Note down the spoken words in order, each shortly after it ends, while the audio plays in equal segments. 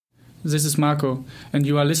this is Marco, and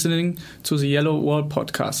you are listening to the Yellow Wall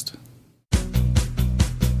podcast.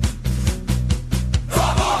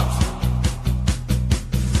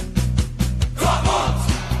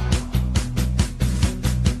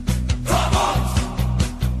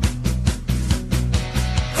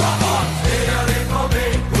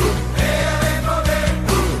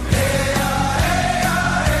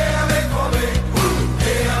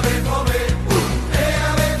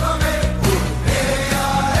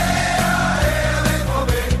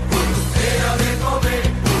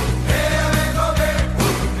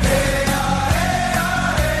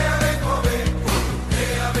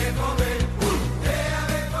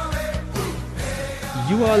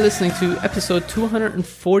 You are listening to episode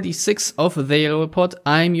 246 of The Yellow Pod.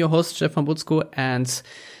 I'm your host, Stefan Butzko, and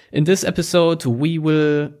in this episode, we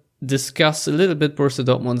will discuss a little bit Borussia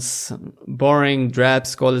Dortmund's boring, drab,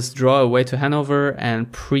 scoreless draw away to Hanover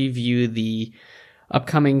and preview the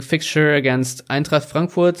upcoming fixture against Eintracht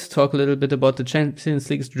Frankfurt, talk a little bit about the Champions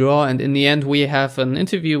League's draw, and in the end, we have an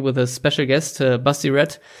interview with a special guest, Basti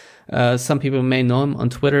Red. Some people may know him on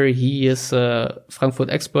Twitter. He is a Frankfurt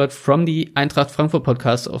expert from the Eintracht Frankfurt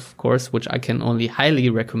podcast, of course, which I can only highly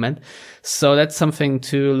recommend. So that's something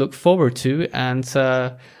to look forward to. And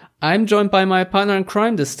I'm joined by my partner in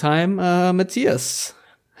crime this time, Matthias.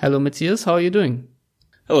 Hello, Matthias. How are you doing?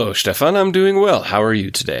 Hello, Stefan. I'm doing well. How are you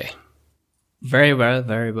today? Very well,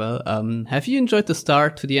 very well. Have you enjoyed the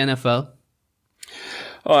start to the NFL?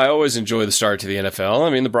 Oh, I always enjoy the start to the NFL.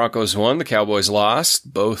 I mean, the Broncos won, the Cowboys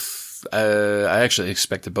lost. Both, I actually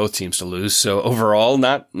expected both teams to lose. So overall,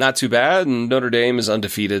 not too bad. And Notre Dame is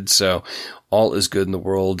undefeated. So all is good in the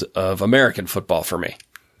world of American football for me.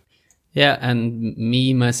 Yeah, and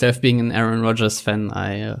me, myself, being an Aaron Rodgers fan,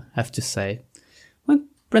 I have to say,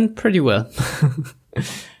 went pretty well.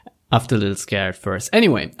 After a little scare at first.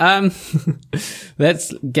 Anyway,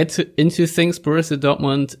 let's get into things. Borussia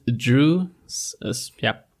Dortmund drew. It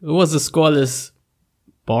was a scoreless,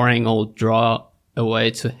 boring old draw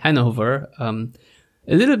away to Hanover. A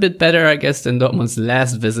little bit better, I guess, than Dortmund's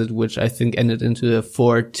last visit, which I think ended into a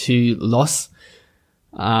 4-2 loss.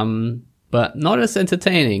 But not as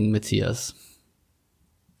entertaining, Matthias.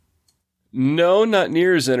 No, not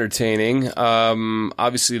near as entertaining.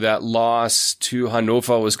 Obviously, that loss to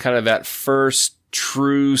Hannover was kind of that first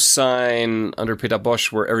true sign under Peter Bosz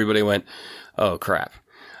where everybody went, "Oh crap,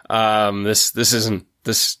 we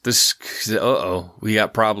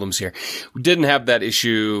got problems here." We didn't have that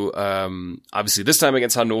issue. Obviously, this time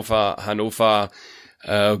against Hannover. Hannover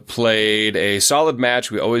played a solid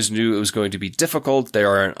match. We always knew it was going to be difficult. They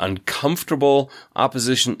are an uncomfortable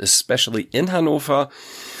opposition, especially in Hannover.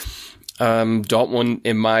 Dortmund,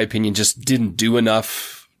 in my opinion, just didn't do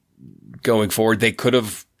enough going forward. They could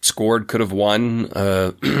have scored, could have won,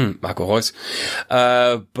 Marco Reus.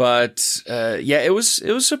 It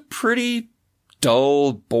was a pretty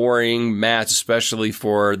dull, boring match, especially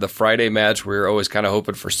for the Friday match. We were always kind of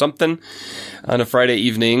hoping for something on a Friday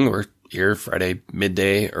evening or here, Friday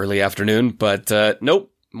midday, early afternoon. But,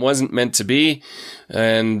 nope, wasn't meant to be.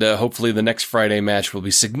 And, hopefully the next Friday match will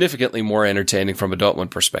be significantly more entertaining from a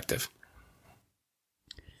Dortmund perspective.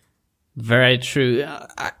 Very true.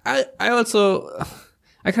 I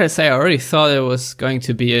gotta say, I already thought it was going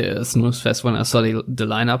to be a snooze fest when I saw the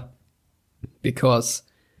lineup, because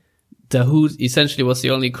Dahoud essentially was the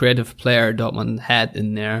only creative player Dortmund had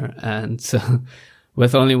in there, and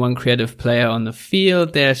with only one creative player on the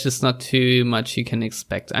field, there's just not too much you can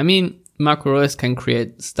expect. I mean, Marco Reus can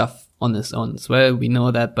create stuff on his own as well, we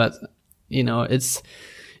know that, but, you know, it's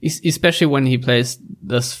especially when he plays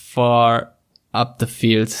this far up the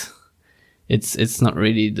field, it's not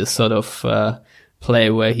really the sort of play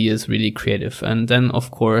where he is really creative. And then,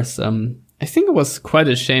 of course, I think it was quite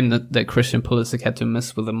a shame that Christian Pulisic had to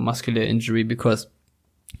miss with a muscular injury, because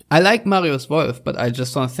I like Marius Wolf, but I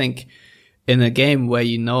just don't think in a game where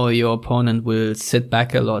you know your opponent will sit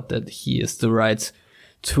back a lot that he is the right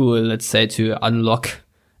tool, let's say, to unlock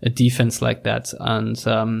a defense like that. And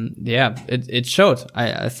it showed.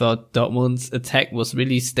 I thought Dortmund's attack was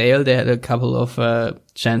really stale. They had a couple of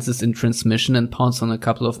chances in transmission and pounced on a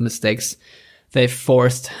couple of mistakes they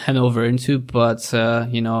forced Hanover into, but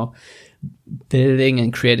building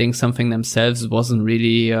and creating something themselves wasn't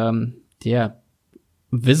really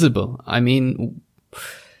visible. I mean,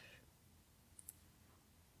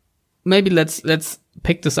 maybe let's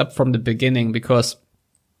pick this up from the beginning, because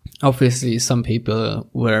obviously some people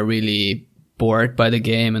were really bored by the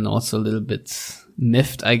game and also a little bit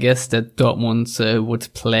miffed, I guess, that Dortmund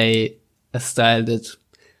would play a style that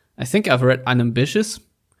I think I've read unambitious.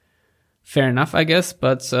 Fair enough, I guess,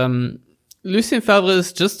 but Lucien Favre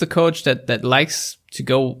is just a coach that likes to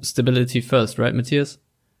go stability first, right, Matthias?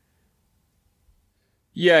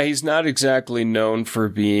 Yeah, he's not exactly known for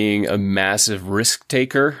being a massive risk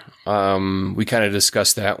taker. We kind of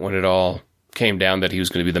discussed that when it all came down that he was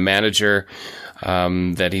going to be the manager,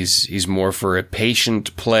 that he's more for a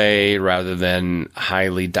patient play rather than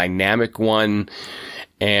highly dynamic one,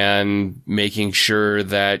 and making sure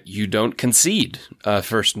that you don't concede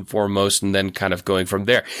first and foremost, and then kind of going from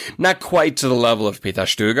there. Not quite to the level of Peter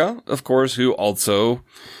Stöger, of course, who also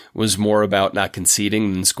was more about not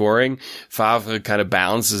conceding than scoring. Favre kind of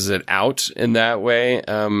balances it out in that way.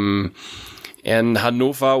 And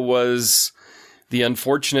Hannover was the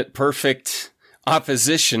unfortunate perfect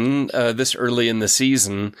opposition this early in the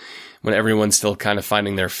season when everyone's still kind of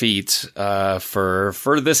finding their feet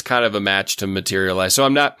for this kind of a match to materialize. So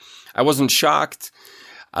I wasn't shocked.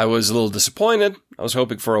 I was a little disappointed. I was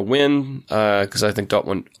hoping for a win because I think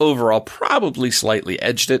Dortmund overall probably slightly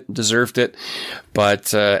edged it, deserved it.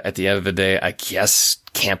 But at the end of the day, I guess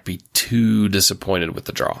can't be too disappointed with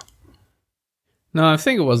the draw. No, I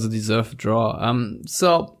think it was a deserved draw.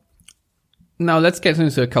 So now let's get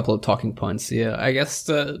into a couple of talking points here. I guess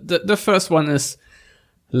the first one is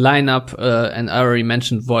lineup, and I already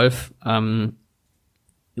mentioned Wolf.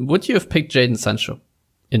 Would you have picked Jadon Sancho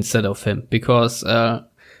instead of him? Because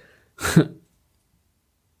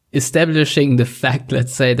establishing the fact,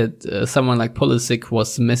 let's say, that someone like Pulisic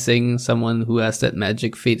was missing, someone who has that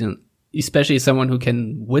magic feet, and especially someone who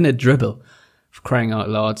can win a dribble, for crying out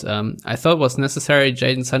loud, I thought was necessary.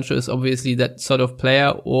 Jadon Sancho is obviously that sort of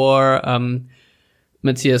player. Or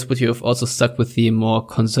Matthias, would you have also stuck with the more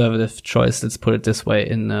conservative choice, let's put it this way,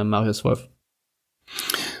 in Marius Wolf?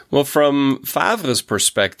 Well, from Favre's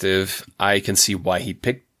perspective, I can see why he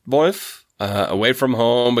picked Wolf. Away from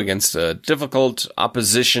home against a difficult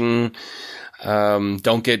opposition,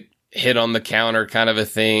 don't get hit on the counter kind of a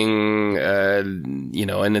thing, and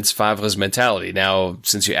it's Favre's mentality. Now,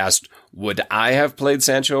 since you asked, would I have played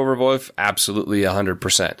Sancho over Wolf? Absolutely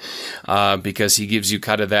 100%. Because he gives you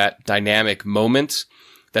kind of that dynamic moment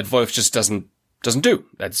that Wolf just doesn't do.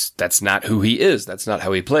 That's not who he is. That's not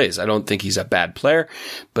how he plays. I don't think he's a bad player,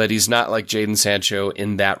 but he's not like Jadon Sancho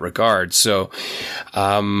in that regard. So,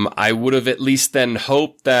 I would have at least then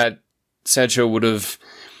hoped that Sancho would have,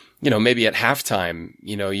 maybe at halftime,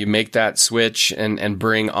 you make that switch and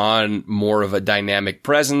bring on more of a dynamic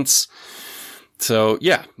presence. So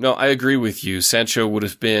yeah, no, I agree with you. Sancho would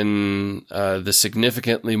have been, the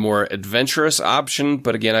significantly more adventurous option.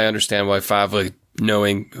 But again, I understand why Favre,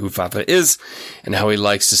 knowing who Favre is and how he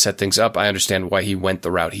likes to set things up, I understand why he went the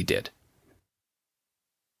route he did.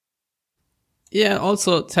 Yeah,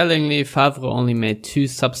 also tellingly, Favre only made 2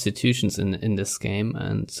 substitutions in this game,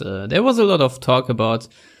 and there was a lot of talk about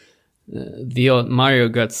the old Mario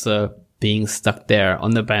Götze being stuck there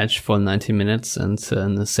on the bench for 90 minutes, and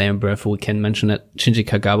in the same breath we can mention that Shinji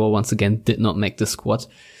Kagawa once again did not make the squad.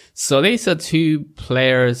 So these are 2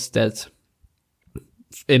 players that,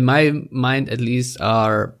 in my mind at least,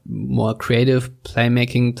 are more creative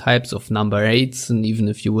playmaking types of number 8s, and even,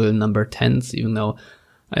 if you will, number 10s, even though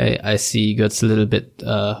I see Götze a little bit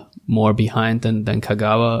more behind than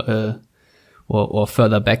Kagawa, or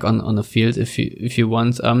further back on the field if you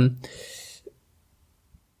want.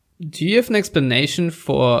 Do you have an explanation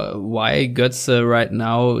for why Götze right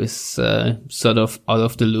now is sort of out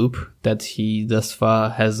of the loop, that he thus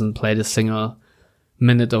far hasn't played a single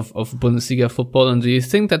minute of Bundesliga football? And do you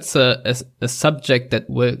think that's a subject that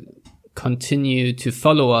will continue to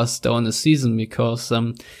follow us down the season? Because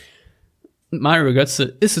Mario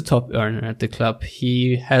Götze is a top earner at the club.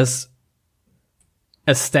 He has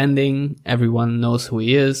a standing. Everyone knows who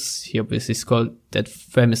he is. He obviously scored that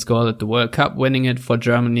famous goal at the World Cup, winning it for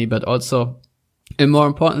Germany, but also, and more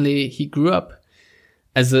importantly, he grew up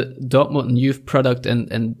as a Dortmund youth product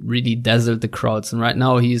and really dazzled the crowds. And right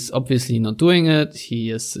now he's obviously not doing it. He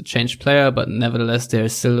is a changed player, but nevertheless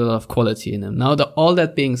there's still a lot of quality in him. Now, all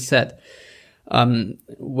that being said,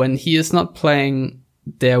 when he is not playing,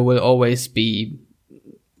 there will always be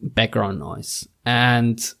background noise.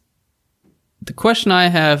 And the question I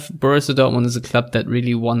have, Borussia Dortmund is a club that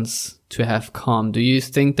really wants to have calm. Do you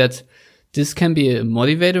think that this can be a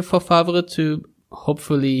motivator for Favre to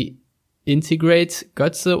hopefully integrate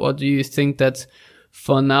Götze, or do you think that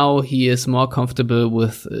for now he is more comfortable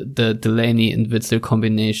with the Delaney and Witsel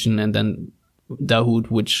combination, and then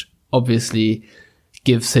Dahoud, which obviously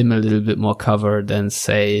gives him a little bit more cover than,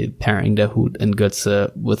 say, pairing Dahoud and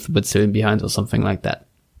Götze with Witsel behind or something like that?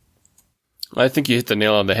 I think you hit the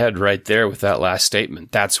nail on the head right there with that last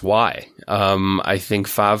statement. That's why. I think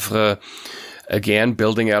Favre again,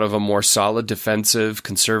 building out of a more solid defensive,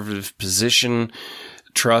 conservative position,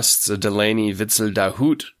 trusts a Delaney, Witsel,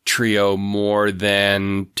 Dahoud trio more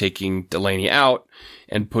than taking Delaney out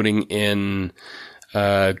and putting in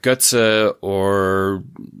Götze or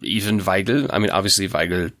even Weigl. I mean, obviously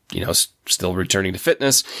Weigl, still returning to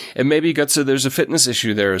fitness. And maybe Götze, there's a fitness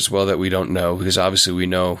issue there as well that we don't know, because obviously we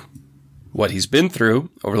know what he's been through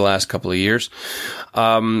over the last couple of years.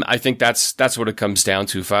 I think that's what it comes down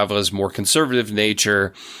to. Favre's more conservative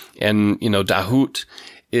nature, and, Dahoud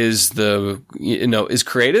is is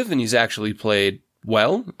creative, and he's actually played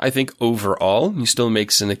well, I think, overall. He still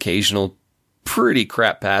makes an occasional pretty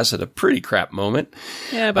crap pass at a pretty crap moment.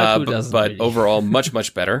 Yeah, but who doesn't? But really? Overall, much,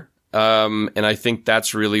 much better. And I think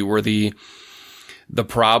that's really where the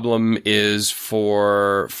problem is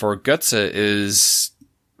for Götze is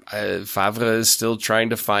Favre is still trying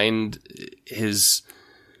to find his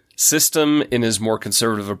system in his more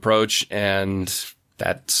conservative approach, and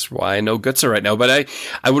that's why I know Götze right now. But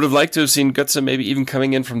I would have liked to have seen Götze maybe even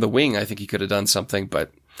coming in from the wing. I think he could have done something,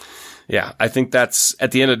 but yeah, I think that's,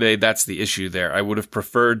 at the end of the day, that's the issue there. I would have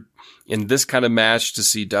preferred in this kind of match to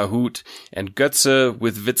see Dahoud and Götze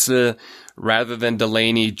with Witsel rather than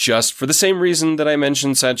Delaney, just for the same reason that I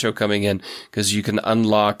mentioned Sancho coming in, because you can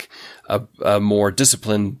unlock a more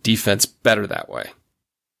disciplined defense better that way.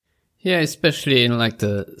 Yeah, especially in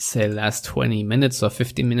last 20 minutes or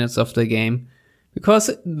 50 minutes of the game. Because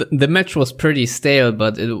the match was pretty stale,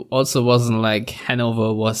 but it also wasn't like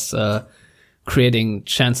Hanover was creating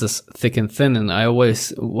chances thick and thin. And I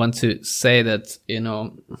always want to say that,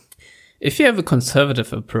 if you have a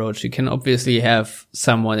conservative approach, you can obviously have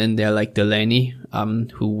someone in there like Delaney,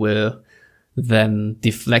 who will then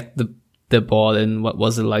deflect the ball in, what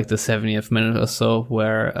was it, like the 70th minute or so,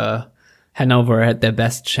 where Hanover had their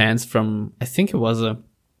best chance from, I think it was a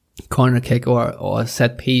corner kick or a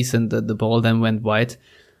set piece, and the ball then went wide.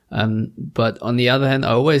 But on the other hand,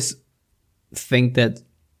 I always think that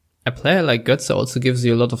a player like Götze also gives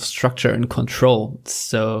you a lot of structure and control.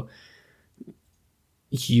 So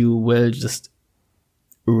you will just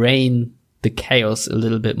rein the chaos a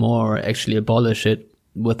little bit more, or actually abolish it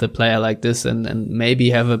with a player like this, and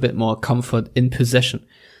maybe have a bit more comfort in possession.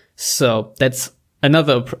 So that's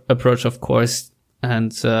another approach, of course,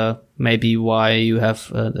 and maybe why you have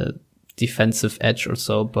the defensive edge or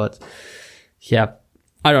so. But yeah,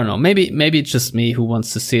 I don't know. Maybe it's just me who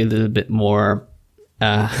wants to see a little bit more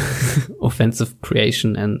offensive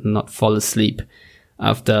creation and not fall asleep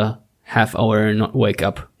after half hour and not wake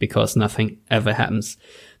up because nothing ever happens.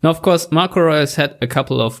 Now, of course, Marco Reus had a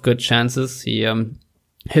couple of good chances. He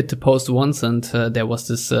hit the post once, and there was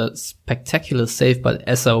this spectacular save by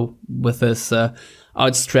Essa with his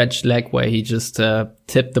outstretched leg where he just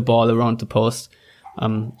tipped the ball around the post.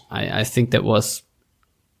 I think that was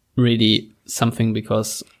really something,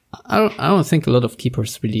 because I don't think a lot of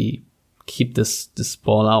keepers really keep this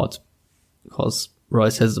ball out, because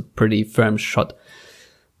Reus has a pretty firm shot.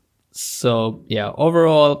 So yeah,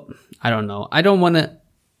 overall, I don't know. I don't want to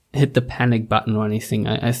hit the panic button or anything.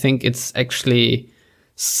 I think it's actually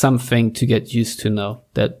something to get used to now,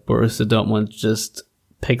 that Borussia Dortmund just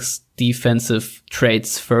picks defensive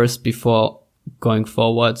traits first before going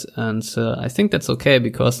forward. And I think that's okay,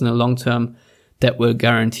 because in the long term, that will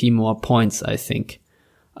guarantee more points, I think.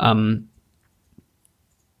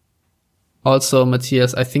 Also,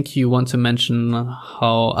 Matthias, I think you want to mention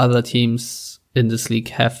how other teams in this league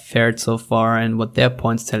have fared so far and what their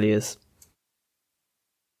points tally is.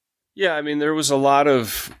 Yeah, I mean, there was a lot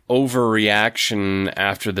of overreaction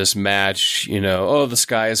after this match, the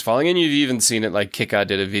sky is falling. And you've even seen it, like Kika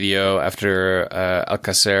did a video after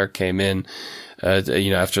Alcacer came in,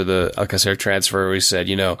 after the Alcacer transfer, where he said,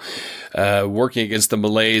 working against the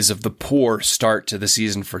malaise of the poor start to the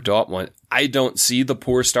season for Dortmund. I don't see the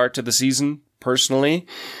poor start to the season, personally.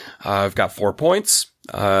 I've got 4 points.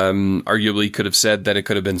 Arguably could have said that it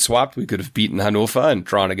could have been swapped. We could have beaten Hannover and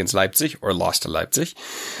drawn against Leipzig, or lost to Leipzig.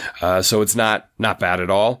 So it's not bad at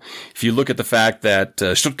all. If you look at the fact that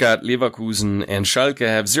Stuttgart, Leverkusen, and Schalke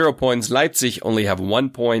have 0 points, Leipzig only have 1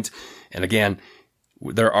 point. And again,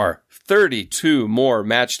 there are 32 more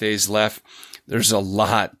match days left. There's a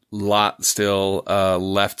lot still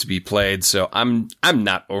left to be played, so I'm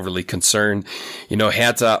not overly concerned.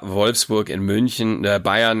 Hertha, Wolfsburg, and München,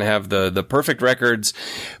 Bayern have the perfect records,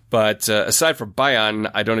 but aside from Bayern,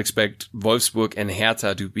 I don't expect Wolfsburg and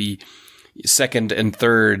Hertha to be second and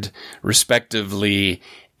third, respectively,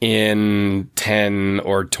 in 10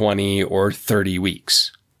 or 20 or 30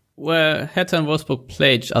 weeks. Well, Hertha and Wolfsburg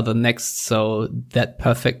play each other next, so that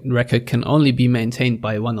perfect record can only be maintained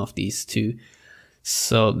by one of these two.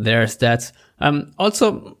 So there's that.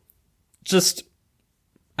 Also, just,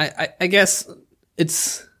 I guess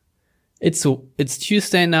it's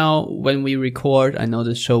Tuesday now when we record. I know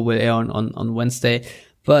the show will air on Wednesday,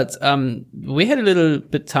 but we had a little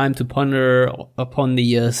bit time to ponder upon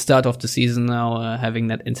the start of the season now, having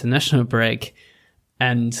that international break,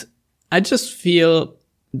 and I just feel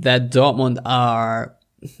that Dortmund are,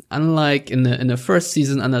 unlike in the first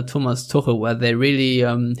season under Thomas Tuchel, where they really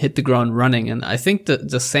hit the ground running, and I think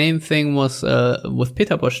the same thing was with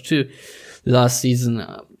Peter Bosz too last season.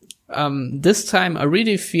 This time I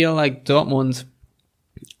really feel like Dortmund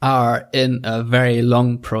are in a very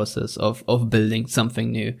long process of building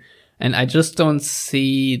something new. And I just don't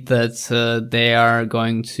see that they are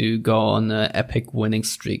going to go on an epic winning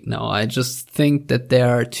streak now. I just think that there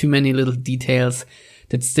are too many little details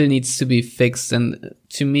that still needs to be fixed. And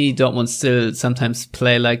to me, Dortmund still sometimes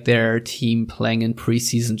play like their team playing in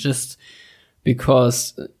preseason, just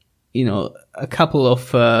because, you know, a couple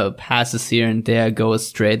of passes here and there go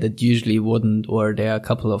astray that usually wouldn't, or there are a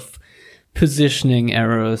couple of positioning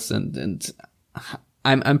errors, and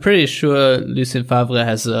I'm pretty sure Lucien Favre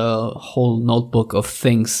has a whole notebook of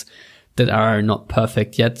things that are not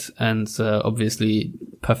perfect yet, and obviously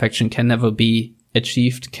perfection can never be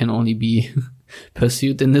achieved, can only be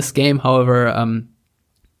pursued in this game. However,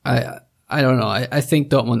 I don't know. I think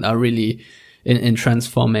Dortmund are really in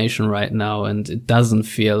transformation right now, and it doesn't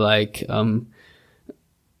feel like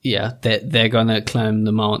they're gonna climb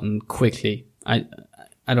the mountain quickly.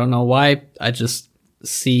 I don't know why. I just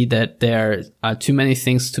see that there are too many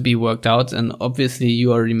things to be worked out, and obviously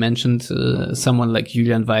you already mentioned someone like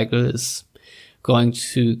Julian Weigl is going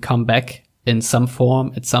to come back in some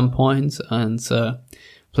form at some point, and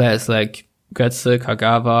players like Götze,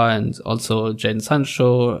 Kagawa, and also Jadon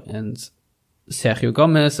Sancho and Sergio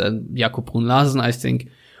Gomez and Jakob Brun-Larsen, I think,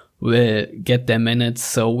 will get their minutes.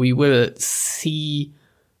 So we will see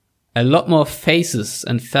a lot more faces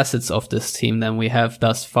and facets of this team than we have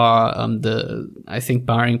thus far. I think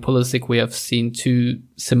barring Pulisic, we have seen two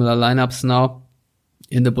similar lineups now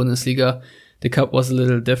in the Bundesliga. The cup was a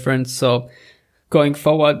little different. So going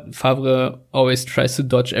forward, Favre always tries to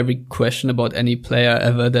dodge every question about any player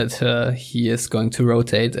ever that he is going to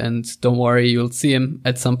rotate. And don't worry, you'll see him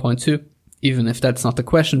at some point too, even if that's not the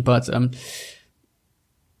question. But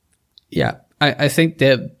I think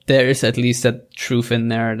there is at least that truth in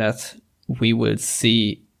there that we will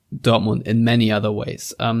see Dortmund in many other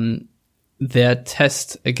ways. Their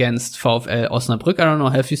test against VfL Osnabrück, I don't know,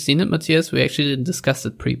 have you seen it, Matthias? We actually didn't discuss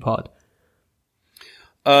it pre-pod.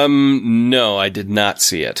 No, I did not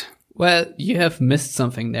see it. Well, you have missed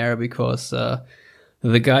something there, because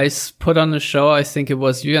the guys put on the show. I think it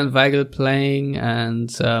was Julian Weigl playing,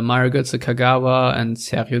 and Mario Götze, Kagawa, and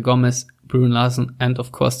Sergio Gomez, Brun-Larsen, and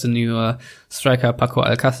of course the new striker Paco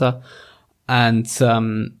Alcácer. And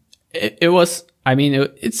it was, I mean,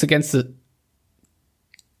 it's against the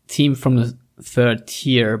team from the third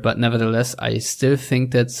tier, but nevertheless, I still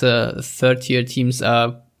think that third tier teams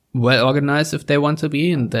are well organized if they want to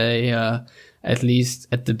be, and they at least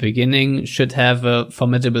at the beginning should have a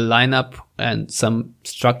formidable lineup and some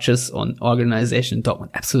structures on organization.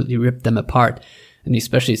 Dortmund absolutely ripped them apart. And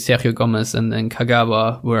especially Sergio Gomez and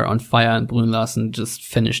Kagawa were on fire, and Brun-Larsen just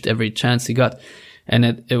finished every chance he got.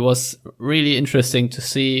 And it was really interesting to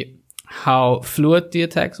see how fluid the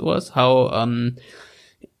attacks was, how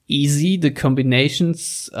easy the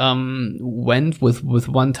combinations went with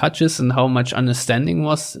one touches, and how much understanding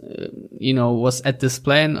was at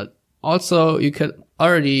display. And also you could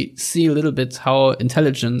already see a little bit how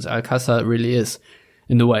intelligent Alcácer really is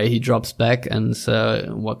in the way he drops back and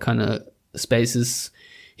what kind of spaces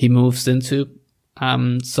he moves into.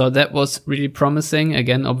 So that was really promising.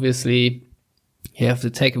 Again, obviously you have to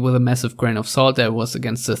take it with a massive grain of salt. That was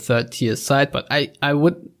against the third tier side, but I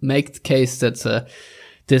would make the case that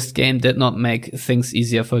this game did not make things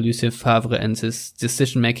easier for Lucien Favre and his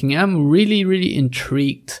decision making. I'm really, really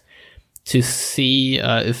intrigued to see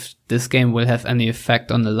if this game will have any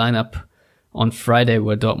effect on the lineup on Friday,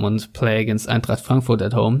 where Dortmund play against Eintracht Frankfurt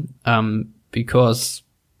at home, because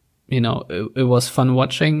it was fun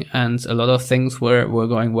watching, and a lot of things were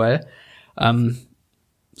going well.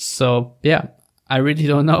 So yeah, I really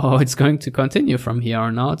don't know how it's going to continue from here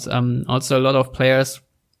on out. Also, a lot of players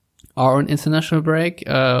are on international break,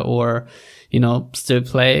 or still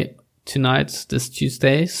play tonight, this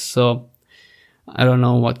Tuesday. So I don't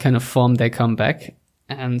know what kind of form they come back.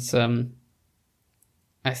 And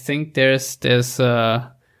I think there's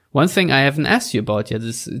one thing I haven't asked you about yet.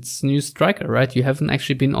 It's new striker, right? You haven't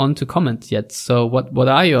actually been on to comment yet. So what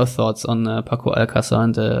are your thoughts on Paco Alcácer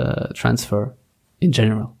and the transfer in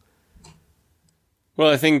general? Well,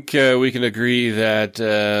 I think we can agree that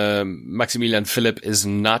Maximilian Philipp is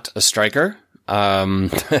not a striker. I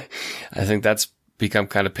think that's become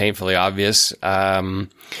kind of painfully obvious. I'm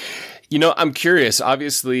curious.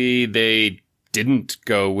 Obviously, they didn't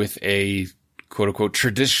go with a quote-unquote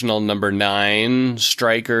traditional number 9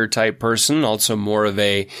 striker type person, also more of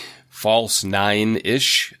a false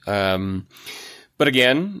 9-ish. But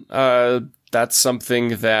again, that's something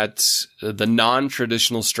that the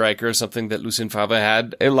non-traditional striker is something that Lucien Favre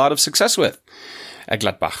had a lot of success with at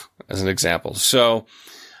Gladbach, as an example. So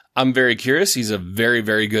I'm very curious. He's a very,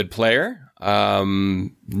 very good player.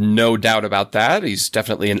 No doubt about that. He's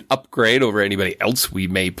definitely an upgrade over anybody else we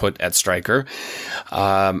may put at striker.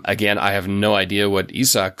 Again, I have no idea what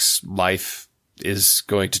Isak's life is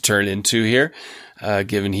going to turn into here,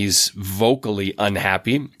 given he's vocally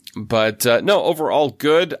unhappy. But no, overall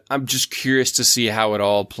good. I'm just curious to see how it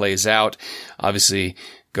all plays out. Obviously,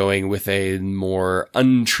 going with a more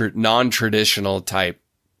non-traditional type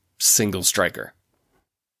single striker.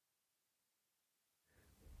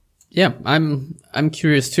 Yeah, I'm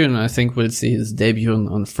curious too, and I think we'll see his debut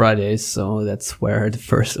on Friday. So that's where the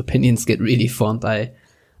first opinions get really formed, I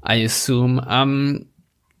assume.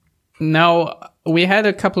 Now, we had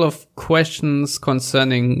a couple of questions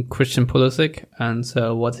concerning Christian Pulisic and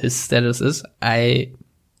what his status is. I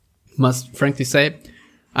must frankly say,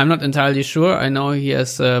 I'm not entirely sure. I know he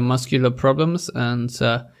has muscular problems, and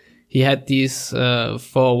he had these for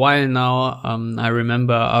a while now. I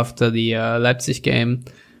remember after the Leipzig game,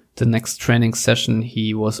 the next training session,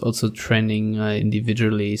 he was also training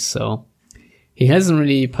individually. So he hasn't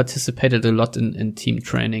really participated a lot in team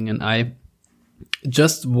training, and I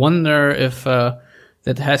just wonder if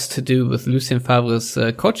that has to do with Lucien Favre's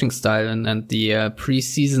coaching style and the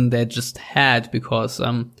preseason they just had, because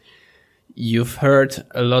you've heard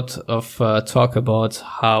a lot of talk about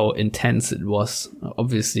how intense it was.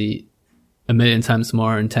 Obviously, a million times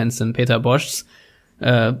more intense than Peter Bosch's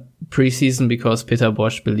preseason, because Peter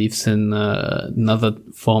Bosch believes in another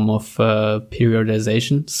form of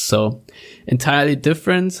periodization. So entirely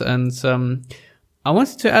different. And I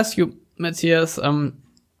wanted to ask you, Matthias,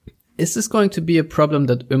 is this going to be a problem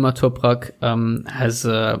that Ömer Toprak has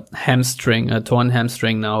a torn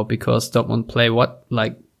hamstring now, because Dortmund play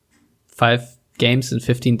like 5 games in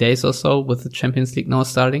 15 days or so, with the Champions League now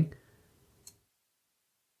starting?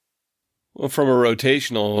 Well, from a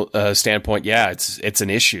rotational standpoint, yeah, it's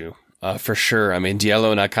an issue for sure. I mean,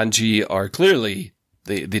 Diallo and Akanji are clearly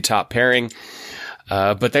the top pairing,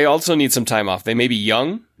 but they also need some time off. They may be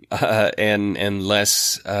young and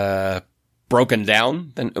less broken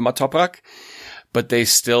down than Ömer Toprak, but they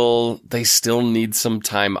still need some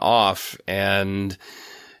time off. And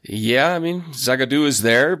yeah, I mean, Zagadou is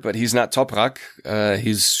there, but he's not Toprak.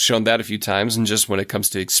 He's shown that a few times, and just when it comes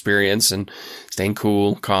to experience and staying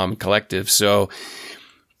cool, calm, collective. So,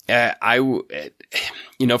 from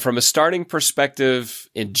a starting perspective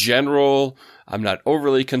in general, I'm not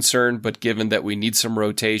overly concerned, but given that we need some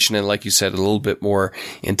rotation and, like you said, a little bit more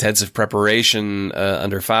intensive preparation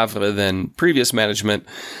under Favre than previous management,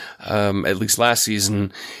 at least last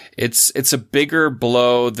season, it's a bigger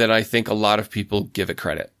blow than I think a lot of people give it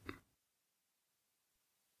credit.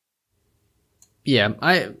 Yeah,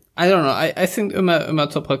 I don't know. I think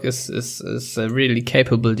Ömer Toprak is a really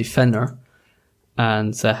capable defender,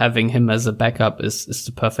 and having him as a backup is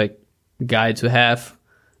the perfect guy to have.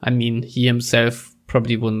 I mean, he himself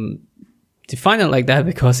probably wouldn't define it like that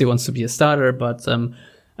because he wants to be a starter, but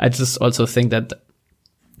I just also think that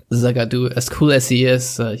Zagadou, as cool as he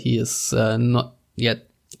is not yet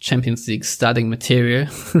Champions League starting material.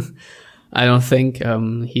 I don't think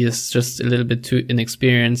he is just a little bit too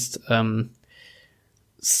inexperienced.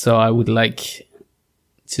 So I would like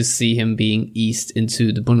to see him being eased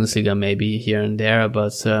into the Bundesliga maybe here and there.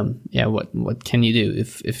 But what can you do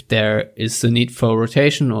if there is a need for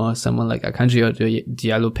rotation, or someone like Akanji or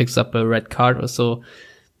Diallo picks up a red card or so,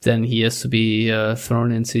 then he has to be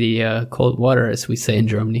thrown into the cold water, as we say in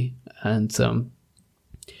Germany. And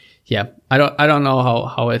I don't know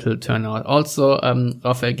how it will turn out. Also,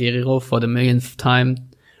 Rafael Guerreiro, for the millionth time,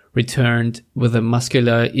 returned with a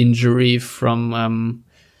muscular injury from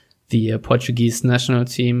the Portuguese national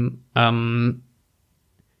team.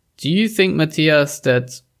 Do you think, Matthias,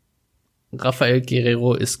 that Rafael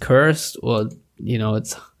Guerreiro is cursed, or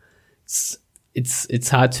it's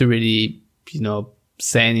hard to really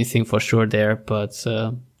say anything for sure there? But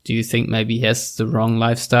do you think maybe he has the wrong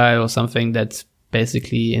lifestyle or something that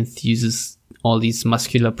basically enthuses all these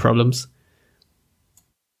muscular problems?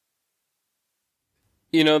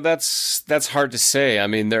 That's hard to say. I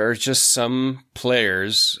mean, there are just some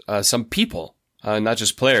players, some people not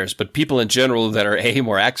just players, but people in general that are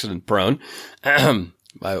more accident prone.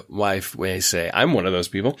 My wife may say I'm one of those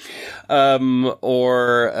people,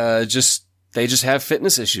 or they just have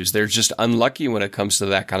fitness issues. They're just unlucky when it comes to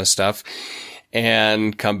that kind of stuff,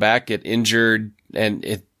 and come back, get injured,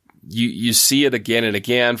 and you see it again and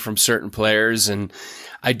again from certain players. And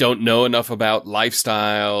I don't know enough about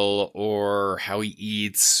lifestyle or how he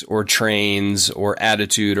eats or trains or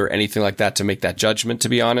attitude or anything like that to make that judgment, to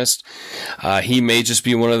be honest. He may just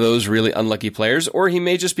be one of those really unlucky players, or he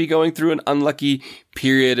may just be going through an unlucky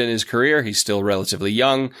period in his career. He's still relatively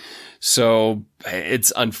young. So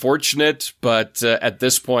it's unfortunate, but at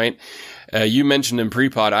this point, you mentioned him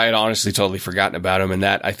pre-pod. I had honestly totally forgotten about him, and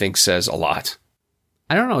that I think says a lot.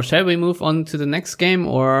 I don't know. Shall we move on to the next game,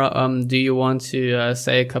 or do you want to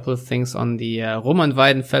say a couple of things on the Roman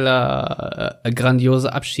Weidenfeller, a grandiose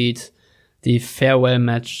Abschied, the farewell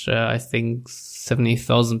match? I think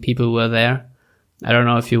 70,000 people were there. I don't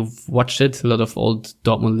know if you've watched it. A lot of old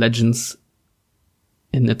Dortmund legends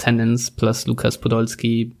in attendance, plus Lukas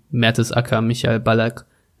Podolski, Mertesacker, Michael Ballack,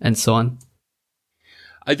 and so on.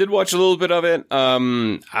 I did watch a little bit of it.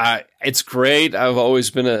 It's great. I've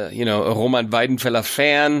always been a Roman Weidenfeller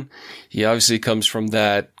fan. He obviously comes from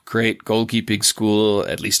that great goalkeeping school,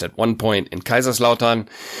 at least at one point in Kaiserslautern.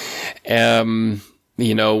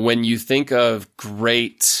 When you think of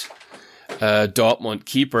great Dortmund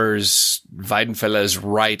keepers, Weidenfeller is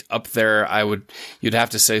right up there. You'd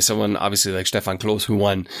have to say someone obviously like Stefan Klose, who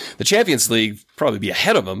won the Champions League, probably be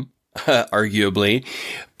ahead of him. Arguably,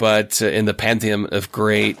 but in the pantheon of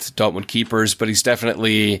great Dortmund keepers, but he's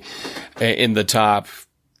definitely in the top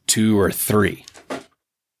 2 or 3.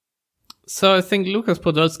 So I think Lukas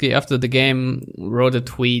Podolski after the game wrote a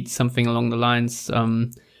tweet, something along the lines,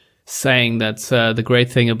 saying that the great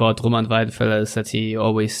thing about Roman Weidenfeller is that he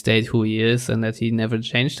always stayed who he is and that he never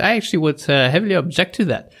changed. I actually would heavily object to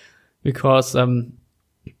that, because when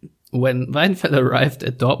Weidenfeller arrived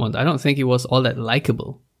at Dortmund, I don't think he was all that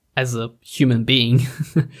likable as a human being.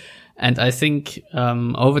 And I think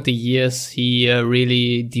over the years, he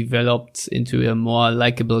really developed into a more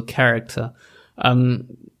likable character.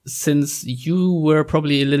 Since you were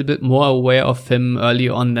probably a little bit more aware of him early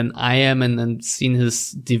on than I am, and seen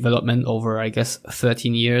his development over, I guess,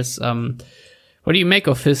 13 years, what do you make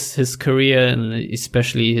of his career, and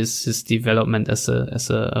especially his development as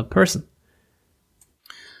a person?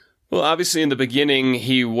 Well, obviously in the beginning,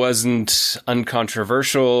 he wasn't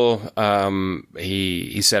uncontroversial.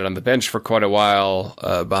 He sat on the bench for quite a while,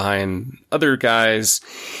 behind other guys,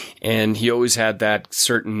 and he always had that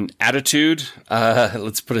certain attitude,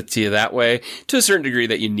 let's put it to you that way, to a certain degree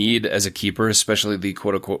that you need as a keeper, especially the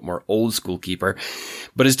quote unquote more old school keeper.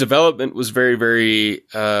 But his development was very, very,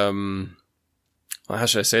 how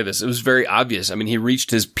should I say this? It was very obvious. I mean, he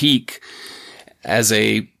reached his peak as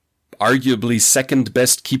a arguably second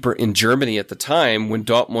best keeper in Germany at the time, when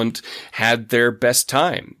Dortmund had their best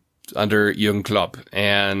time under Jürgen Klopp.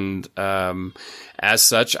 And as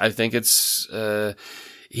such, I think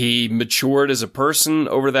he matured as a person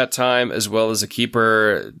over that time as well as a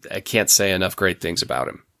keeper. I can't say enough great things about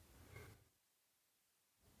him.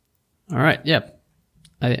 All right, yeah.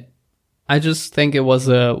 I just think it was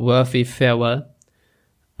a worthy farewell.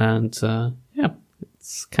 And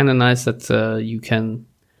it's kind of nice that you can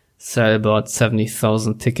sell about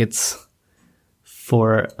 70,000 tickets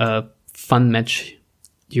for a fun match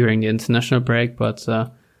during the international break. But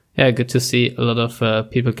good to see a lot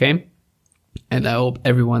of people came, and I hope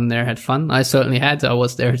everyone there had fun. I certainly had. I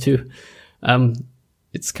was there too.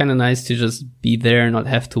 It's kind of nice to just be there, not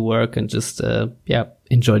have to work, and just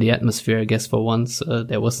enjoy the atmosphere, I guess, for once.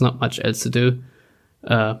 There was not much else to do.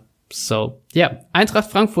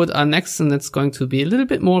 Eintracht Frankfurt are next, and it's going to be a little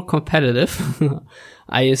bit more competitive,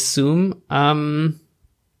 I assume.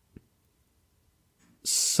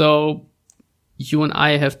 So you and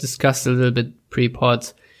I have discussed a little bit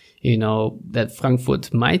pre-pod, that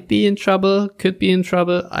Frankfurt might be in trouble, could be in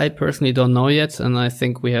trouble. I personally don't know yet, and I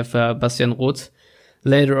think we have Bastian Roth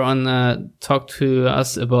later on talk to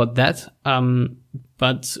us about that.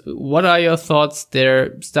 But what are your thoughts?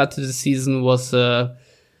 Their start to the season was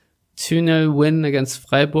 2-0 win against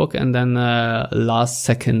Freiburg, and then last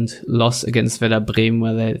second loss against Werder Bremen,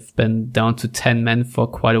 where they've been down to 10 men for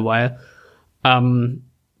quite a while.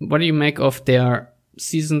 What do you make of their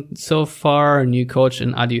season so far? A new coach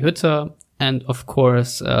in Adi Hütter, and of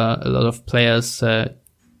course a lot of players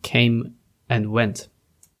came and went.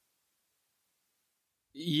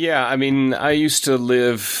 Yeah, I mean, I used to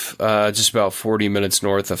live just about 40 minutes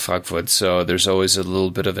north of Frankfurt, so there's always a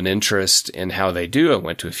little bit of an interest in how they do. I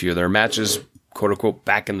went to a few of their matches quote unquote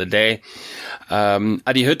back in the day.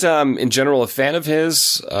 Adi Hütter, I'm in general a fan of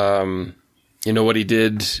his. You know what he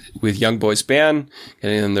did with Young Boys Bern,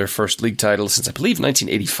 getting them their first league title since I believe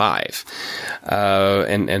 1985,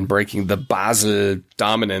 and breaking the Basel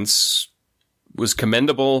dominance was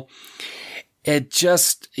commendable. It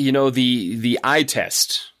just, the eye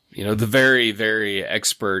test, the very, very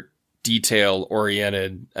expert,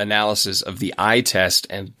 detail-oriented analysis of the eye test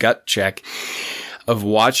and gut check of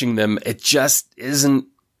watching them, it just isn't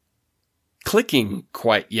clicking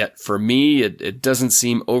quite yet for me. It doesn't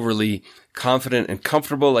seem overly confident and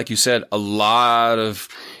comfortable. Like you said, a lot of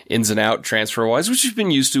ins and out transfer-wise, which you've been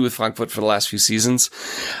used to with Frankfurt for the last few seasons.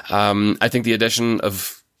 I think the addition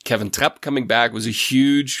of Kevin Trapp coming back was a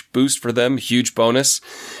huge boost for them, huge bonus.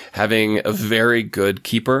 Having a very good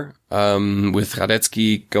keeper, with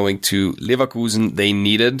Radetzky going to Leverkusen, they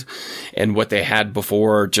needed, and what they had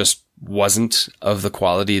before just wasn't of the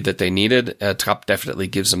quality that they needed. Trapp definitely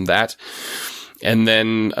gives them that. And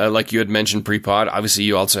then, like you had mentioned pre-pod, obviously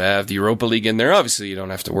you also have the Europa League in there. Obviously you don't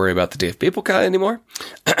have to worry about the DFB Pokal anymore.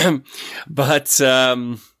 But,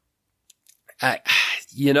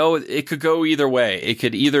 it could go either way. It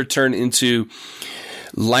could either turn into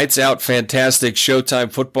lights out, fantastic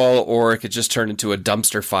Showtime football, or it could just turn into a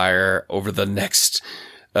dumpster fire over the next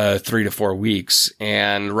 3 to 4 weeks.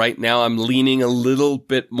 And right now I'm leaning a little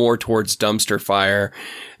bit more towards dumpster fire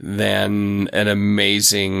than an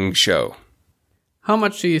amazing show. How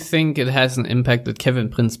much do you think it has an impact that Kevin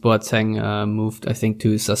Prince Boateng moved, I think,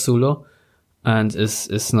 to Sassuolo and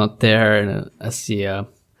is not there as the,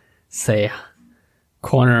 say,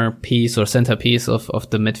 corner piece or centerpiece of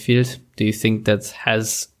the midfield? Do you think that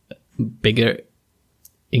has bigger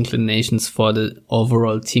inclinations for the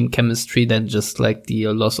overall team chemistry than just like the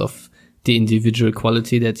loss of the individual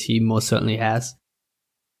quality that he most certainly has?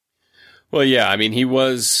 Well, yeah, I mean, he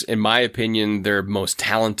was, in my opinion, their most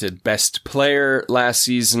talented, best player last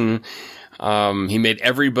season. He made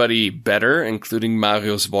everybody better, including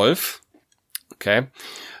Marius Wolf. Okay.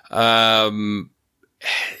 But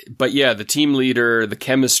yeah, the team leader, the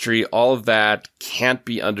chemistry, all of that can't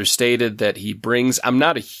be understated that he brings. I'm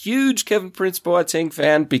not a huge Kevin Prince Boateng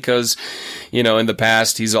fan because, in the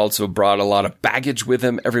past, he's also brought a lot of baggage with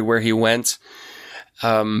him everywhere he went.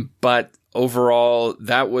 But overall,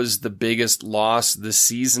 that was the biggest loss this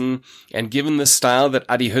season. And given the style that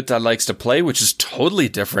Adi Hütter likes to play, which is totally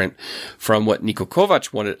different from what Niko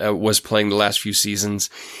Kovac was playing the last few seasons,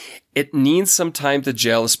 it needs some time to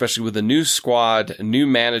gel, especially with a new squad, a new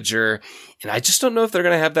manager. And I just don't know if they're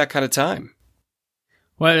going to have that kind of time.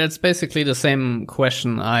 Well, it's basically the same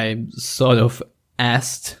question I sort of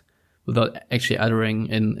asked without actually uttering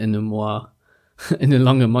in a more, in a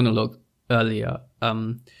longer monologue earlier.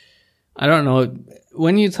 I don't know.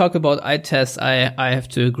 When you talk about eye tests, I have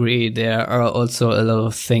to agree. There are also a lot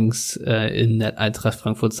of things in that Eintracht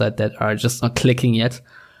Frankfurt side that are just not clicking yet.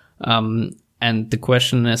 And the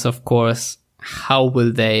question is, of course, how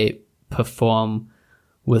will they perform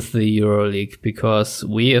with the EuroLeague? Because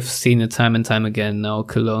we have seen it time and time again. Now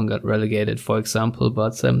Cologne got relegated, for example,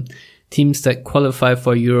 but teams that qualify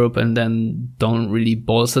for Europe and then don't really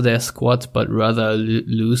bolster their squad, but rather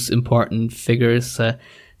lose important figures,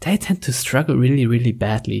 they tend to struggle really, really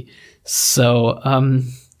badly. So, I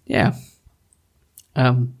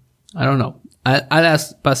don't know. I'll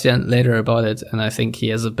ask Bastian later about it, and I think he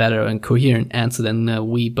has a better and coherent answer than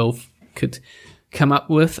we both could come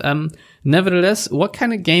up with. Nevertheless, what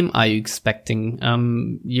kind of game are you expecting?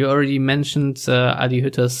 You already mentioned Adi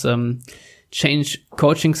Hütter's change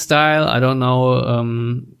coaching style. I don't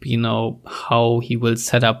know, how he will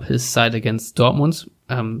set up his side against Dortmund.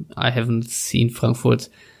 I haven't seen Frankfurt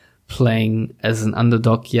playing as an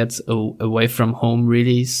underdog yet away from home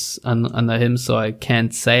really under him, so I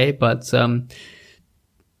can't say. But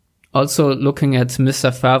also looking at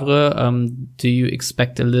Mr. Favre, do you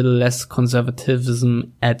expect a little less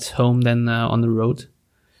conservatism at home than on the road?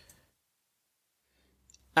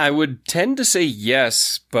 I would tend to say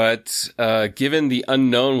yes, but given the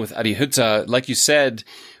unknown with Adi Hütter, like you said,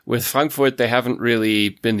 with Frankfurt, they haven't really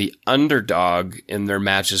been the underdog in their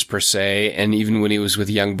matches per se. And even when he was with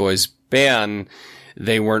Young Boys Bern,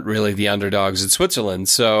 they weren't really the underdogs in Switzerland.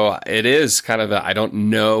 So it is kind of I don't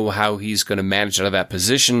know how he's going to manage out of that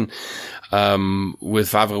position. With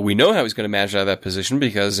Favre, we know how he's going to manage out of that position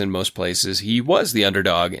because in most places he was the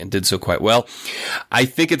underdog and did so quite well. I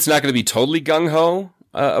think it's not going to be totally gung-ho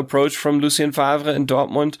approach from Lucien Favre in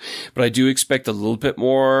Dortmund, but I do expect a little bit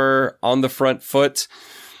more on the front foot.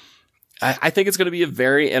 I think it's going to be a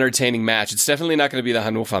very entertaining match. It's definitely not going to be the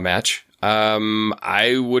Hannover match.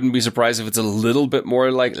 I wouldn't be surprised if it's a little bit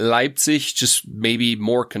more like Leipzig, just maybe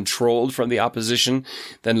more controlled from the opposition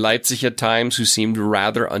than Leipzig at times, who seemed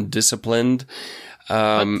rather undisciplined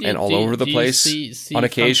and all over the place on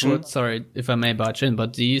occasion. Frankfurt, sorry if I may barge in,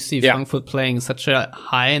 but do you see Frankfurt playing such a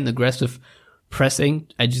high and aggressive pressing?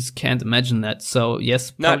 I just can't imagine that. So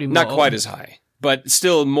yes, probably not quite as high, but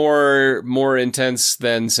still more intense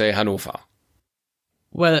than, say, Hannover.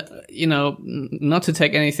 Well, not to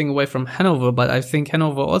take anything away from Hanover, but I think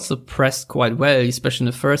Hanover also pressed quite well, especially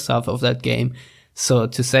in the first half of that game. So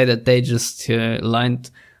to say that they just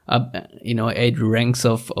lined up, 8 ranks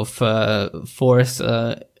of force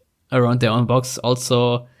around their own box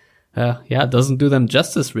also, doesn't do them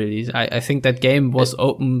justice, really. I think that game was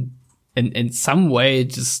open in some way,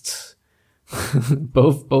 just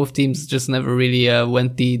both teams just never really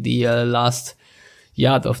went the last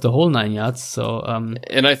yard of the whole 9 yards. So,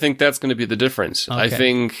 and I think that's going to be the difference. Okay. I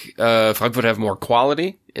think Frankfurt have more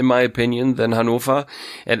quality, in my opinion, than Hannover,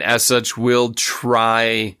 and as such will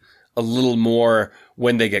try a little more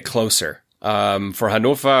when they get closer. For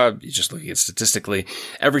Hannover, just looking at statistically,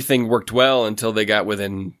 everything worked well until they got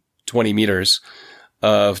within 20 meters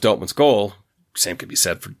of Dortmund's goal. Same could be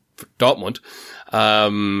said for Dortmund.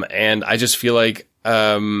 And I just feel like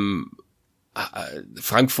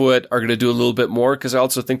Frankfurt are going to do a little bit more, because I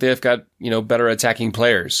also think they have got, better attacking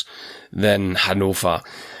players than Hannover.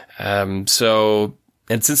 And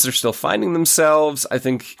since they're still finding themselves, I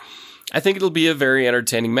think it'll be a very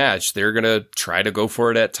entertaining match. They're going to try to go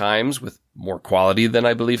for it at times with more quality than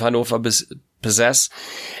I believe Hannover possess.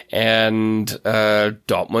 And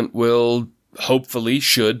Dortmund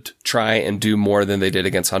should try and do more than they did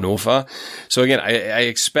against Hannover. So again, I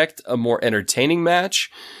expect a more entertaining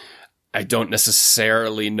match. I don't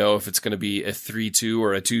necessarily know if it's going to be a 3-2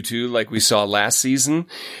 or a 2-2 like we saw last season.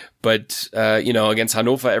 But, against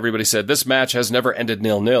Hannover, everybody said this match has never ended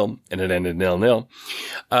 0-0, and it ended 0-0.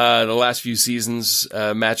 The last few seasons,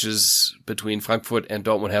 matches between Frankfurt and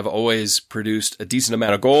Dortmund have always produced a decent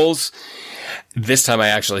amount of goals. This time I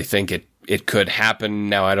actually think it could happen.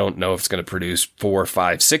 Now, I don't know if it's going to produce 4,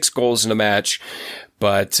 5, 6 goals in a match,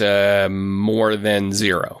 but more than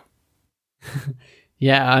 0.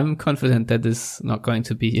 Yeah, I'm confident that this is not going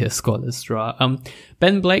to be a scoreless draw.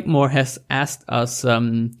 Ben Blakemore has asked us,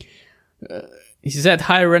 he said,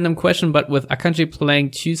 hi, random question, but with Akanji playing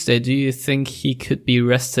Tuesday, do you think he could be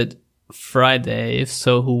rested Friday? If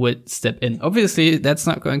so, who would step in? Obviously, that's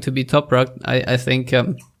not going to be Toprak. I think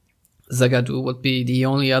Zagadou would be the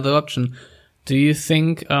only other option. Do you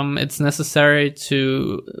think it's necessary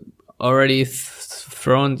to already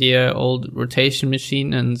throw in the old rotation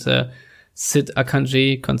machine and sit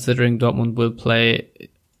Akanji, considering Dortmund will play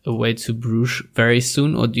away to Bruges very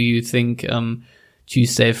soon? Or do you think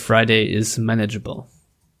Tuesday, Friday is manageable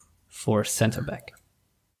for centre back?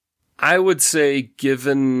 I would say,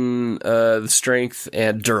 given the strength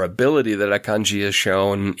and durability that Akanji has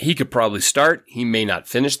shown, he could probably start. He may not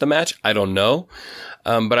finish the match. I don't know.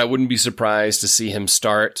 But I wouldn't be surprised to see him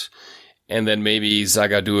start. And then maybe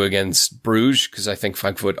Zagadou against Bruges, because I think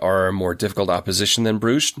Frankfurt are a more difficult opposition than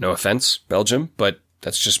Bruges. No offense, Belgium, but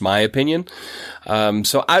that's just my opinion.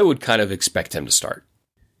 So I would kind of expect him to start.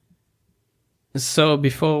 So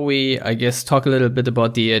before we, I guess, talk a little bit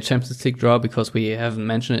about the Champions League draw, because we haven't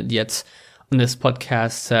mentioned it yet on this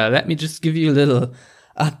podcast, let me just give you a little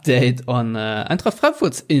update on Eintracht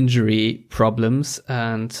Frankfurt's injury problems,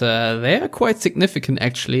 and they are quite significant,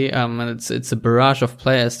 actually. And it's a barrage of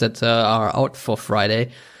players that are out for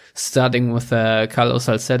Friday, starting with Carlos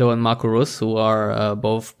Salcedo and Marco Rus, who are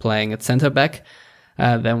both playing at centre back.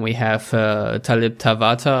 Then we have Talib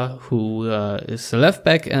Tabata, who is a left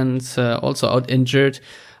back and also out injured.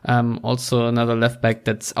 Also another left back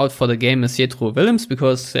that's out for the game is Jethro Willems,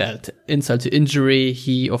 because insult to injury,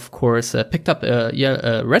 he of course picked up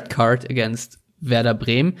a red card against Werder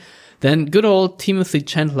Bremen. Then good old Timothy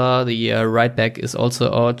Chandler, the right back, is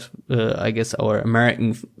also out. I guess our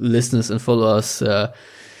American listeners and followers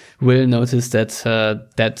will notice that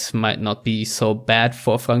that might not be so bad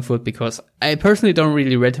for Frankfurt, because I personally don't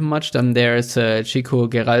really rate him much. Then there's Chico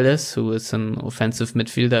Geraldes, who is an offensive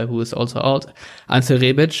midfielder who is also out. Ante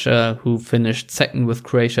Rebic, who finished second with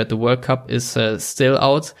Croatia at the World Cup, is still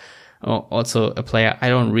out. Also a player I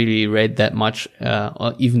don't really rate that much,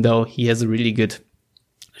 even though he has a really good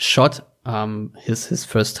shot. His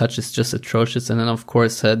first touch is just atrocious. And then of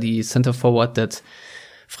course the center forward that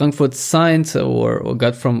Frankfurt signed or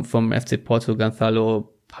got from FC Porto, Gonzalo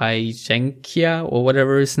Pajenkia or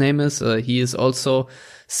whatever his name is. He is also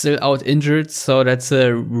still out injured. So that's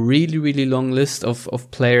a really, really long list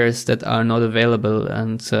of players that are not available.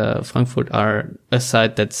 And Frankfurt are a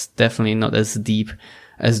side that's definitely not as deep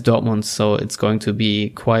as Dortmund. So it's going to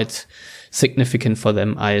be quite significant for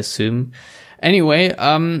them, I assume. Anyway,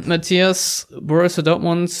 Matthias, Borussia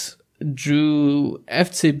Dortmund drew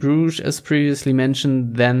FC Bruges, as previously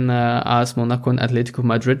mentioned, then AS Monaco and Atletico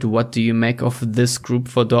Madrid. What do you make of this group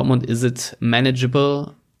for Dortmund? Is it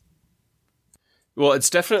manageable? Well, it's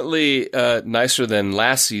definitely nicer than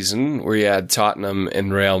last season where you had Tottenham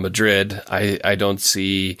and Real Madrid. I don't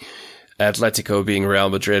see Atletico being Real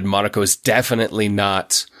Madrid. Monaco is definitely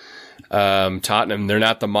not Tottenham. They're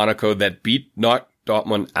not the Monaco that knocked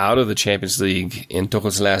Dortmund out of the Champions League in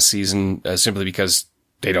Tuchel's last season simply because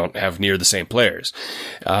they don't have near the same players.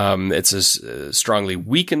 It's a strongly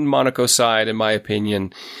weakened Monaco side, in my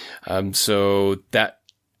opinion. So that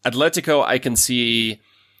Atletico, I can see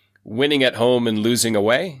winning at home and losing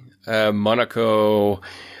away. Monaco,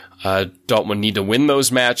 Dortmund need to win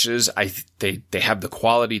those matches. They have the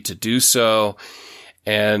quality to do so.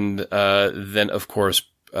 And then, of course,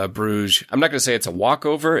 Bruges. I'm not going to say it's a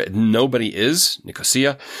walkover. Nobody is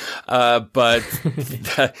Nicosia, but those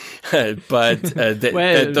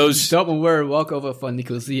Dortmund were a walkover for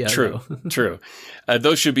Nicosia. True.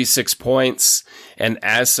 Those should be 6 points, and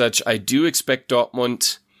as such, I do expect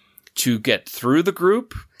Dortmund to get through the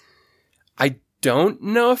group. I don't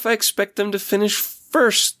know if I expect them to finish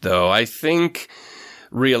first, though. I think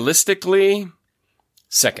realistically,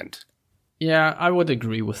 second. Yeah, I would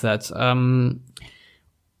agree with that.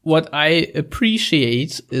 What I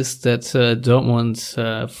appreciate is that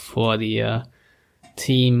Dortmund, for the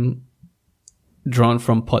team drawn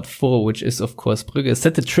from pot 4, which is of course Brugge,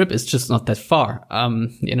 said the trip is just not that far.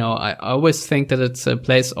 I always think that it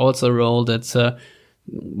plays also a role that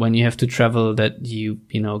when you have to travel, that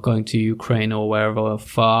going to Ukraine or wherever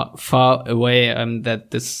far away, that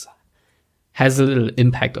this has a little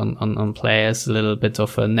impact on players, a little bit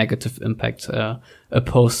of a negative impact,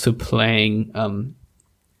 opposed to playing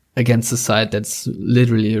against a side that's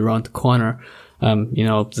literally around the corner.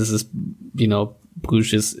 This is,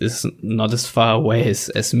 Bruges is not as far away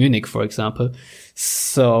as Munich, for example.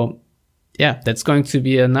 So, yeah, that's going to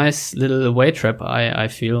be a nice little away trip, I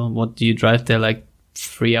feel. What do you drive there, like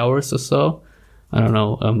 3 hours or so? I don't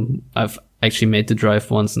know. I've actually made the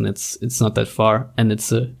drive once and it's not that far, and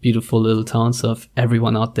it's a beautiful little town. So if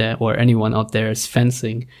everyone out there or anyone out there is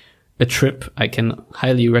fencing a trip, I can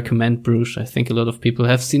highly recommend Bruges. I think a lot of people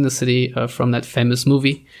have seen the city from that famous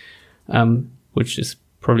movie, which is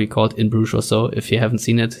probably called In Bruges or so. If you haven't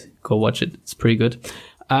seen it, go watch it. It's pretty good.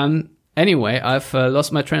 Anyway, I've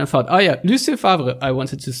lost my train of thought. Oh yeah, Lucien Favre, I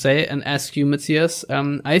wanted to say and ask you, Matthias.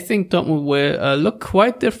 I think Dortmund will look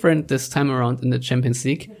quite different this time around in the Champions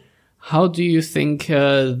League. How do you think,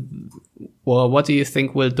 what do you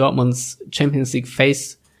think will Dortmund's Champions League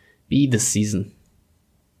face be this season?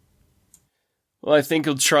 Well, I think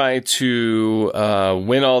he'll try to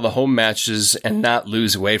win all the home matches and not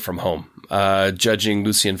lose away from home. Judging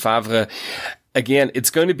Lucien Favre, again, it's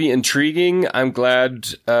going to be intriguing. I'm glad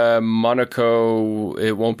Monaco,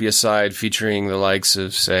 it won't be a side featuring the likes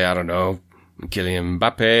of, say, I don't know, Kylian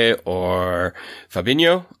Mbappe or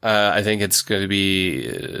Fabinho. I think it's going to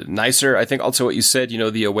be nicer. I think also what you said,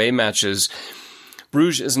 the away matches,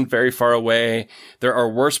 Bruges isn't very far away. There are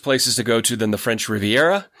worse places to go to than the French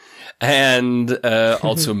Riviera. And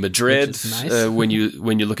also Madrid, nice. when you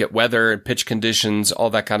look at weather and pitch conditions, all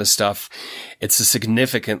that kind of stuff, it's a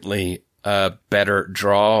significantly better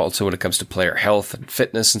draw. Also, when it comes to player health and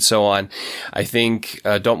fitness and so on, I think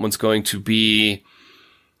Dortmund's going to be.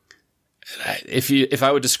 If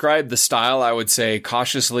I would describe the style, I would say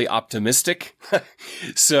cautiously optimistic.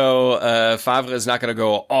 So Favre is not going to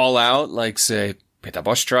go all out like, say, Peter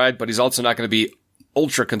Bosz tried, but he's also not going to be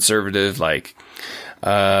ultra conservative like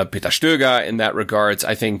Peter Stöger in that regards.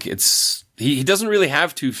 I think he doesn't really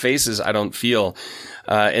have two faces, I don't feel,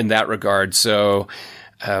 in that regard. So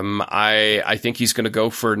I think he's going to go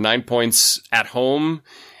for 9 points at home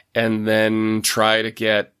and then try to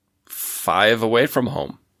get 5 away from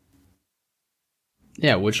home.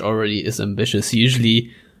 Yeah, which already is ambitious.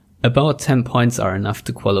 Usually about 10 points are enough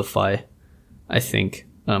to qualify, I think.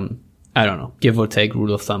 I don't know, give or take,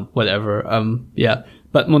 rule of thumb, whatever. Yeah.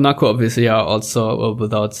 But Monaco obviously are also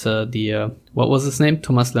without what was his name?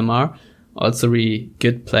 Thomas Lemar. Also really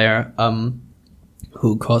good player,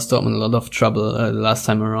 who caused Dortmund a lot of trouble the last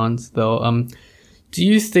time around, though. Do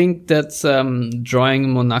you think that drawing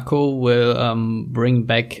Monaco will bring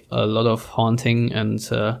back a lot of haunting and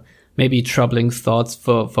maybe troubling thoughts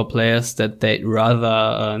for players that they'd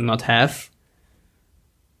rather not have?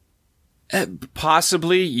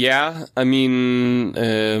 Possibly, yeah. I mean,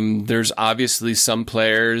 there's obviously some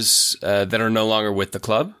players that are no longer with the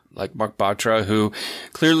club, like Mark Bartra, who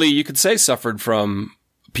clearly you could say suffered from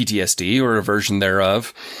PTSD or a version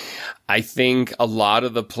thereof. I think a lot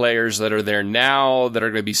of the players that are there now that are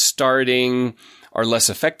going to be starting are less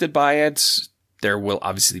affected by it. There will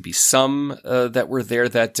obviously be some that were there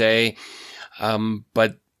that day,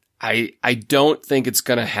 but I don't think it's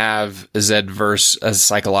going to have as adverse a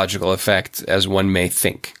psychological effect as one may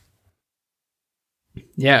think.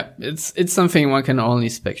 Yeah, it's something one can only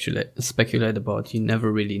speculate about. You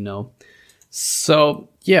never really know. So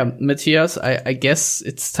yeah, Matthias, I guess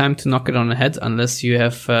it's time to knock it on the head, unless you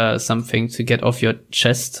have something to get off your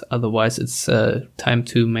chest. Otherwise, it's time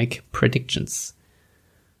to make predictions.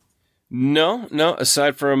 No.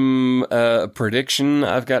 Aside from a prediction,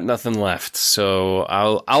 I've got nothing left. So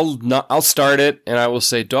I'll start it, and I will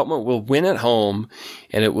say Dortmund will win at home,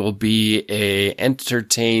 and it will be a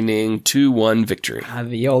entertaining 2-1 victory.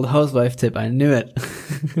 The old housewife tip, I knew it.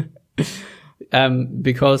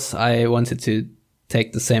 Because I wanted to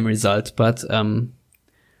take the same result, but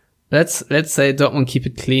let's say Dortmund keep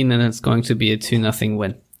it clean, and it's going to be a 2-0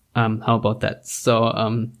 win. How about that? So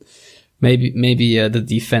Maybe the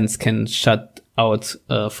defense can shut out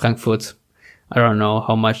Frankfurt. I don't know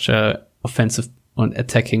how much offensive and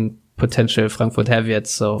attacking potential Frankfurt have yet,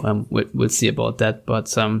 so we'll see about that.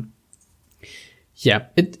 But yeah,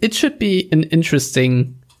 it should be an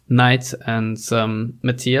interesting night. And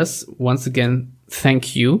Matthias, once again,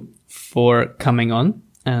 thank you for coming on,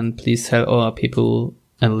 and please tell our people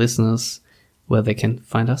and listeners where they can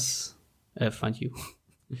find us, find you.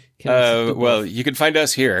 Well, you can find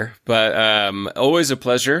us here, but always a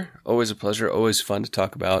pleasure, always fun to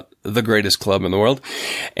talk about the greatest club in the world.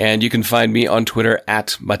 And you can find me on Twitter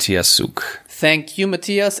at Matthias Zug. Thank you,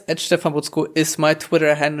 Matthias. At Stefan Butzko is my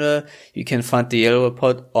Twitter handle. You can find the Yellow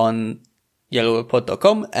Report on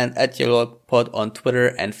yellowreport.com and at Yellow Report on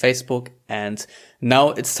Twitter and Facebook. And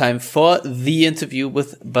now it's time for the interview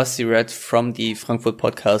with Basti Red from the Frankfurt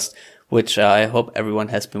podcast, which I hope everyone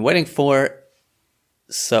has been waiting for.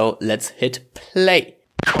 So let's hit play.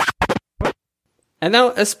 And now,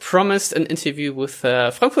 as promised, an interview with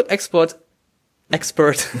Frankfurt expert,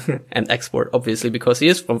 and export, obviously, because he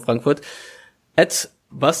is from Frankfurt, at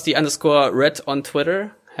Basti_Red on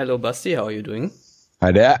Twitter. Hello, Basti. How are you doing?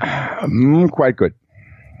 Hi there. Quite good.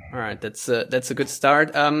 All right. That's a good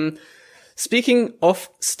start. Speaking of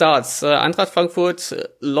starts, Eintracht Frankfurt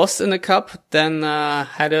lost in the cup, then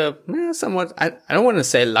had a somewhat, I don't want to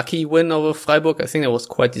say lucky win over Freiburg. I think it was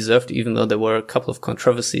quite deserved, even though there were a couple of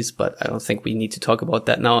controversies, but I don't think we need to talk about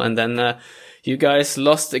that now. And then you guys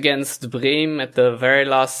lost against Bremen at the very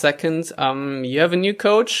last second. You have a new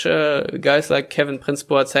coach. Guys like Kevin Prince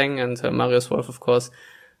Boateng and Marius Wolf, of course,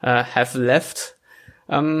 have left.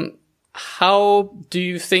 How do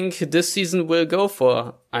you think this season will go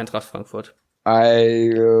for Eintracht Frankfurt?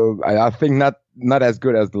 I think not as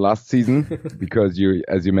good as the last season because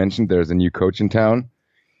as you mentioned, there's a new coach in town.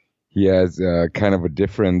 He has kind of a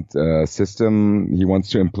different system. He wants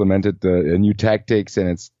to implement new tactics,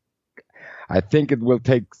 and I think it will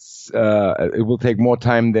take more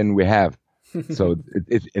time than we have. So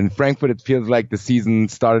in Frankfurt, it feels like the season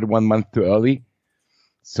started 1 month too early.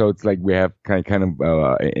 So it's like we have kind of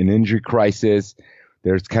an injury crisis.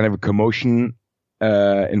 There's kind of a commotion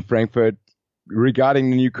in Frankfurt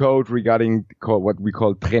regarding the new coach, regarding what we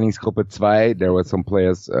call Trainingsgruppe 2. There were some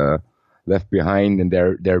players left behind, and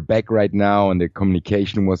they're back right now, and the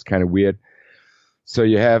communication was kind of weird. So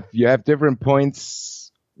you have different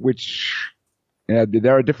points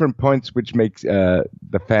there are different points which makes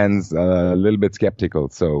the fans a little bit skeptical.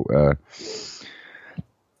 So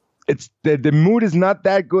it's the mood is not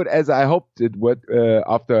that good as I hoped it would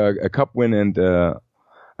after a cup win and a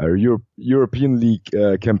European League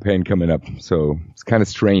campaign coming up. So it's kind of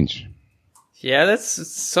strange. Yeah, that's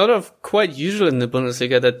sort of quite usual in the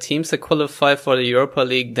Bundesliga that teams that qualify for the Europa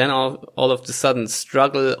League then all of a sudden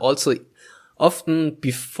struggle. Also, often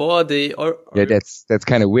before that's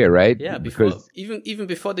kind of weird, right? Yeah, because even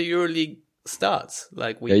before the EuroLeague starts,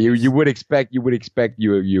 you would expect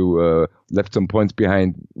you left some points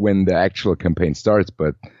behind when the actual campaign starts,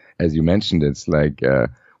 but as you mentioned, it's like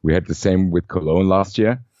we had the same with Cologne last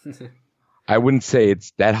year. I wouldn't say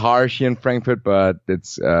it's that harsh here in Frankfurt, but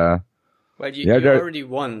it's well, you already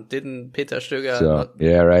won, didn't Peter Stöger? So,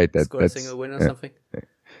 yeah, right. Score a single win or something.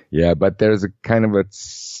 Yeah, but there's a kind of a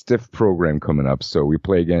stiff program coming up. So we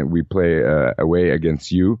play away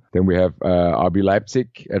against you. Then we have RB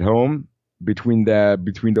Leipzig at home. between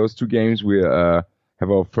those two games, we have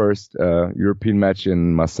our first European match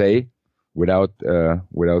in Marseille without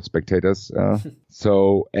spectators.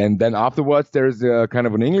 So, and then afterwards, there's kind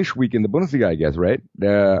of an English week in the Bundesliga, I guess, right?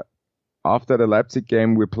 After the Leipzig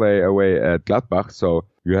game, we play away at Gladbach. So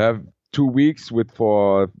you have 2 weeks with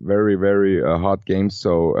 4 very, very hard games.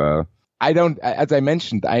 So as I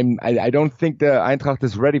mentioned, I don't think the Eintracht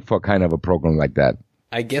is ready for kind of a program like that.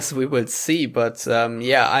 I guess we will see, but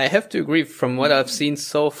I have to agree. From what I've seen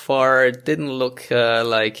so far, it didn't look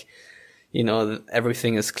like,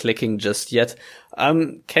 everything is clicking just yet.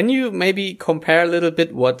 Can you maybe compare a little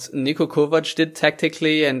bit what Niko Kovac did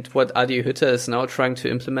tactically and what Adi Hütter is now trying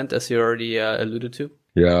to implement, as you already alluded to?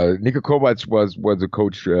 Yeah, Niko Kovac was a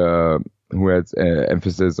coach who has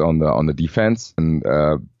emphasis on the defense and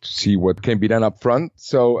to see what can be done up front.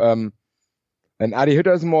 So, and Adi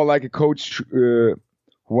Hütter is more like a coach who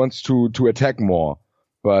wants to attack more.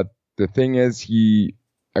 But the thing is,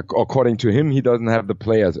 according to him, he doesn't have the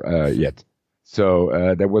players yet.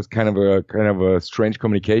 So there was kind of a strange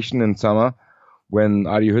communication in summer when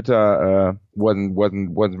Adi Hütter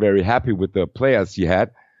wasn't very happy with the players he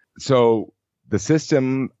had. So the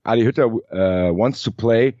system Adi Hütter wants to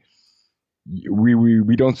play,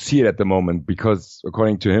 we don't see it at the moment because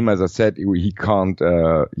according to him, as I said, he can't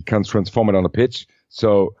transform it on the pitch.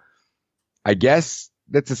 So I guess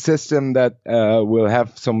that's a system that will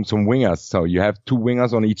have some wingers. So you have 2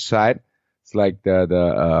 wingers on each side. It's like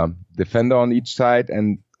the defender on each side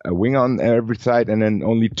and a winger on every side, and then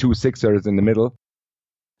only 2 sixers in the middle.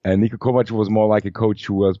 And Niko Kovac was more like a coach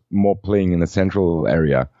who was more playing in the central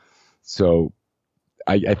area. So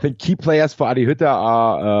I think key players for Adi Hütter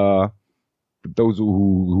are those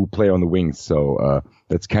who play on the wings. So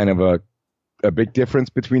that's kind of a big difference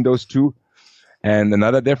between those two. And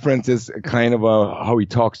another difference is kind of how he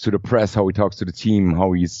talks to the press, how he talks to the team,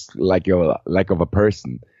 how he's like of a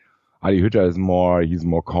person. Adi Hütter is he's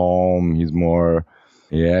more calm. He's more,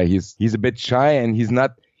 he's a bit shy, and he's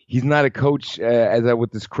not a coach as I would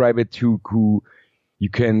describe it who you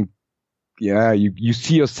can, you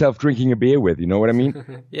see yourself drinking a beer with. You know what I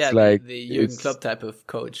mean? Yeah, it's like the Jürgen Klopp type of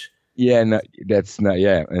coach. Yeah, no, that's not.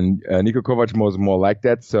 Yeah, and Niko Kovac was more like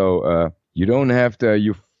that. So you don't have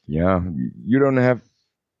you don't have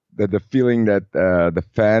the feeling that the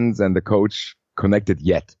fans and the coach connected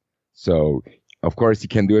yet. So of course you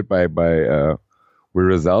can do it by with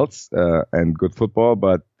results and good football,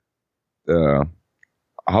 but how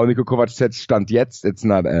Niko Kovac said "Stand jetzt," it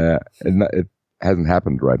hasn't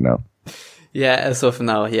happened right now. Yeah, as of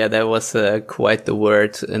now, that was quite the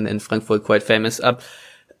word in Frankfurt, quite famous.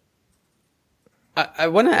 I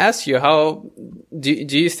want to ask you, how do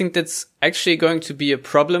you think that's actually going to be a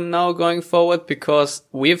problem now going forward? Because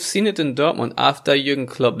we've seen it in Dortmund after Jürgen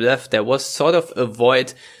Klopp left. There was sort of a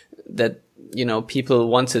void that, people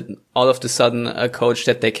wanted all of a sudden a coach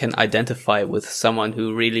that they can identify with, someone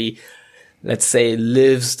who really, let's say,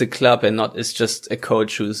 lives the club and not is just a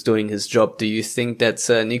coach who's doing his job. Do you think that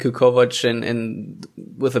Niko Kovac and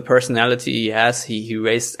with the personality he has, he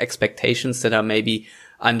raised expectations that are maybe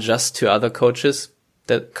unjust to other coaches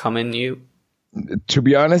that come in new? To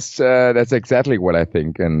be honest, that's exactly what I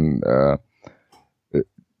think. And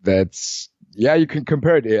that's, you can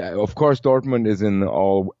compare it. Of course, Dortmund is in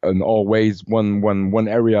all ways one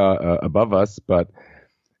area above us, but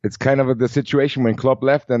it's kind of the situation when Klopp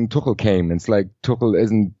left and Tuchel came. It's like Tuchel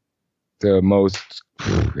isn't the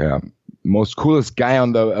most coolest guy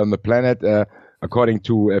on the planet, according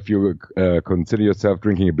to if you consider yourself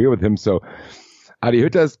drinking a beer with him. So Adi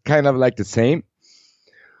Hütter is kind of like the same.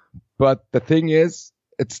 But the thing is,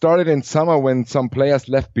 it started in summer when some players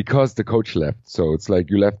left because the coach left. So it's like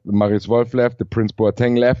Marius Wolf left, the Prince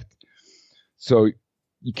Boateng left. So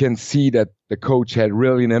you can see that the coach had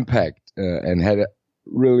really an impact and had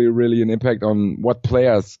really, really an impact on what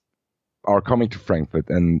players are coming to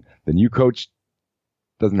Frankfurt. And the new coach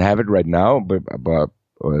doesn't have it right now, but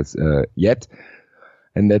yet.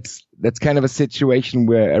 And that's kind of a situation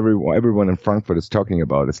where everyone in Frankfurt is talking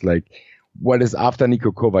about. It's like, what is after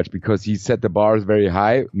Niko Kovac? Because he set the bars very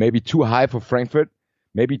high, maybe too high for Frankfurt,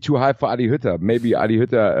 maybe too high for Adi Hütter. Maybe Adi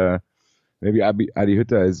Hütter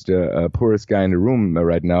is the poorest guy in the room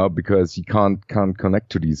right now because he can't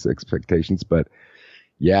connect to these expectations. But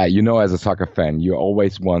as a soccer fan, you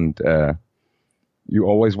always want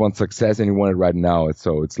success and you want it right now.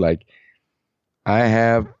 So it's like,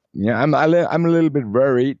 I'm a little bit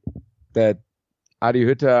worried that Adi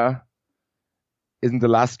Hütter isn't the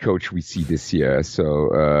last coach we see this year.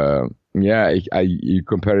 So, you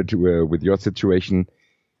compare it to with your situation.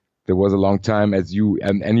 There was a long time as you,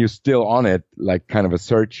 and you're still on it, like kind of a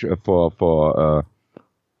search for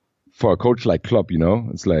for a coach like Klopp,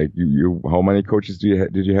 it's like you how many coaches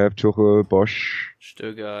did you have? Tuchel, Bosch,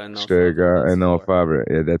 Stöger, and now Favre.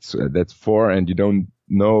 Yeah, that's 4, and you don't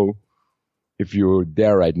know if you're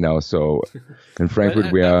there right now. So in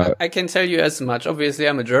Frankfurt, I can tell you as much. Obviously,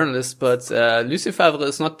 I'm a journalist, but Lucien Favre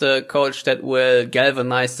is not the coach that will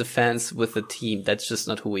galvanize the fans with the team. That's just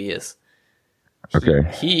not who he is. Okay.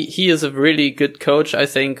 He is a really good coach, I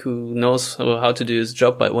think, who knows how to do his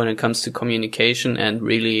job, but when it comes to communication and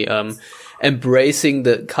really embracing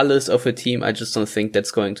the colors of a team, I just don't think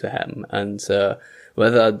that's going to happen. And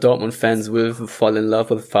whether Dortmund fans will fall in love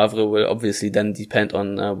with Favre will obviously then depend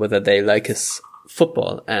on whether they like his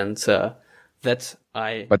football. And that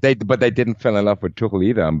I... But they didn't fall in love with Tuchel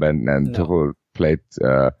either, and no. Tuchel played...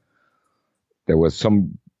 there was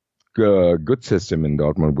some good system in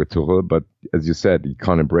Dortmund with Tuchel, but as you said, he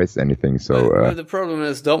can't embrace anything. So well, the problem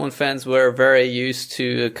is Dortmund fans were very used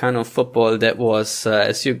to a kind of football that was,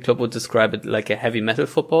 as Jürgen Klopp would describe it, like a heavy metal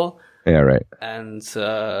football. Yeah, right. And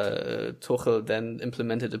Tuchel then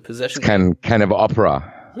implemented a possession. It's kind of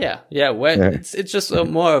opera. Yeah. Well, it's just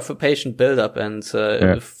more of a patient build-up, and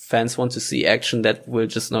if fans want to see action, that will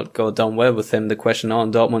just not go down well with him. The question now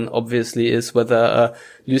in Dortmund obviously is whether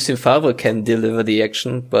Lucien Favre can deliver the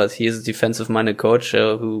action, but he is a defensive-minded coach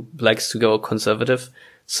who likes to go conservative.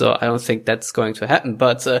 So I don't think that's going to happen.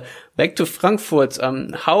 But back to Frankfurt,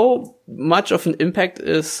 how much of an impact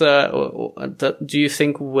do you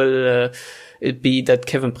think will it be that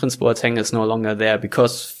Kevin Prince Boateng is no longer there?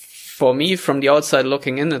 Because for me, from the outside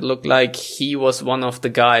looking in, it looked like he was one of the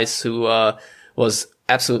guys who was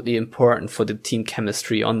absolutely important for the team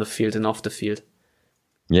chemistry on the field and off the field.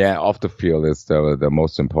 Yeah, off the field is the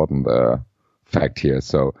most important fact here.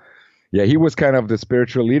 So, yeah, he was kind of the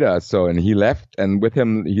spiritual leader. So, and he left, and with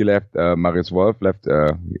him, he left, Marius Wolf left,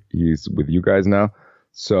 he's with you guys now.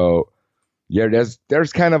 So, yeah,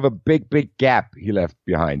 there's kind of a big gap he left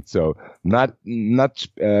behind. So, not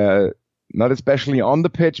especially on the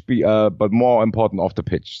pitch, but more important off the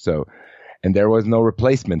pitch. So, and there was no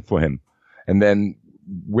replacement for him. And then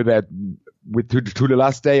to the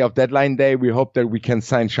last day of deadline day, we hope that we can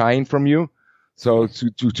sign Şahin from you. So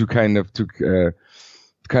to kind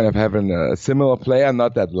of having a similar player,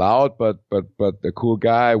 not that loud, but a cool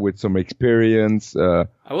guy with some experience. I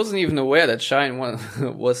wasn't even aware that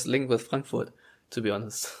Şahin was linked with Frankfurt, to be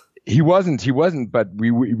honest. He wasn't, but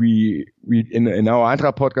we in our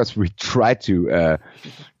Eintracht podcast, we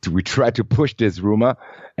tried to push this rumor,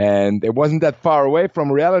 and it wasn't that far away from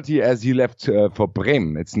reality as he left for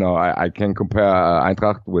Bremen. It's now, I can compare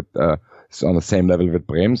Eintracht with, it's on the same level with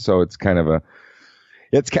Bremen. So it's kind of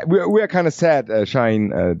we are kind of sad,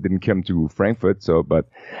 Şahin, didn't come to Frankfurt. So, but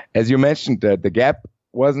as you mentioned, the gap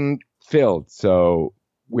wasn't filled. So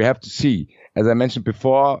we have to see, as I mentioned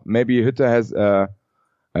before, maybe Hütter has,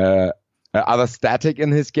 other static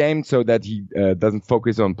in his game, so that he doesn't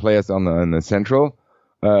focus on players on the central,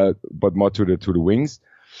 but more to the wings.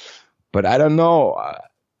 But I don't know.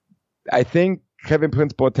 I think Kevin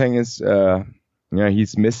Prince Boateng is,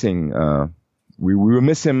 he's missing. We will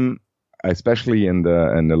miss him, especially in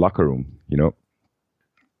the locker room.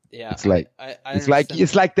 Yeah, it's like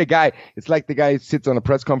the guy who sits on a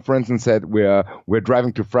press conference and said we're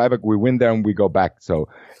driving to Freiburg, we win there and we go back. So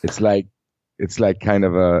it's like kind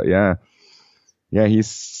of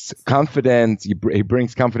he's confident. He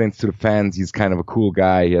brings confidence to the fans. He's kind of a cool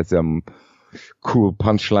guy. He has some cool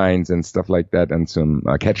punchlines and stuff like that, and some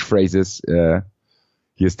catchphrases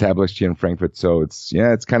he established here in Frankfurt. So it's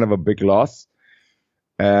kind of a big loss.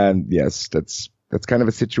 And yes, that's kind of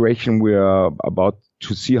a situation we are about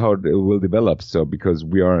to see how it will develop. So because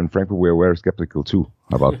we are in Frankfurt, we are very skeptical too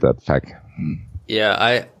about that fact.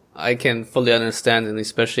 Yeah, I can fully understand, and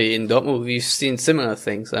especially in Dortmund, we've seen similar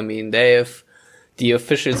things. I mean, the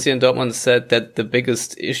officials here in Dortmund said that the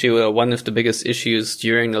biggest issue, or one of the biggest issues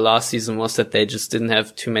during the last season, was that they just didn't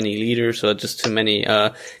have too many leaders or just too many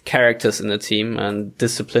characters in the team, and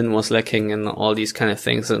discipline was lacking and all these kind of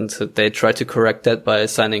things. And they tried to correct that by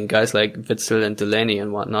signing guys like Witzel and Delaney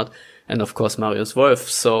and whatnot, and of course Marius Wolf.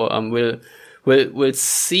 So We'll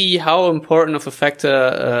see how important of a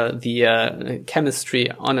factor the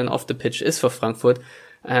chemistry on and off the pitch is for Frankfurt,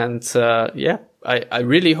 and I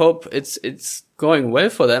really hope it's going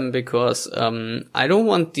well for them, because I don't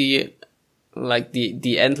want the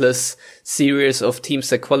endless series of teams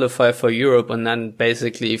that qualify for Europe and then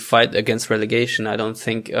basically fight against relegation. I don't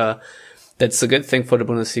think that's a good thing for the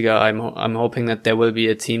Bundesliga. I'm hoping that there will be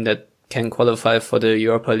a team that can qualify for the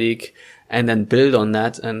Europa League and then build on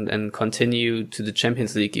that and continue to the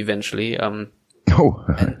Champions League eventually. But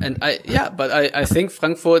I think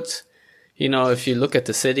Frankfurt, if you look at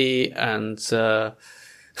the city and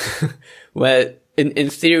Well, in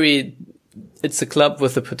theory, it's a club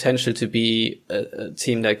with the potential to be a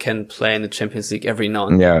team that can play in the Champions League every now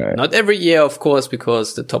and then. Not every year, of course,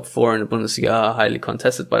 because the top 4 in the Bundesliga are highly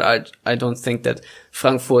contested, but I don't think that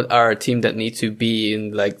Frankfurt are a team that need to be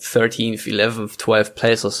in like 13th, 11th, 12th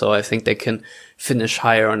place or so. I think they can finish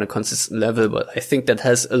higher on a consistent level, but I think that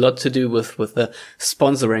has a lot to do with the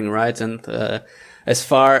sponsoring, right? And, as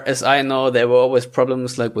far as I know, there were always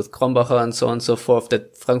problems like with Krombacher and so on and so forth,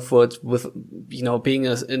 that Frankfurt, with, being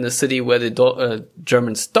in a city where the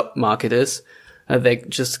German stock market is, they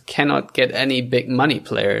just cannot get any big money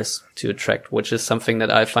players to attract, which is something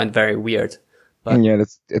that I find very weird. But yeah,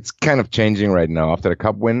 it's kind of changing right now after the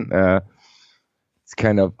cup win. It's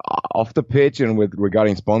kind of off the pitch, and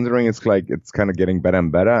regarding sponsoring, it's kind of getting better and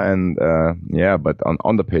better. And but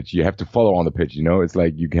on the pitch, you have to follow on the pitch. It's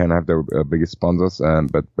like you can have the biggest sponsors,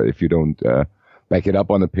 but if you don't back it up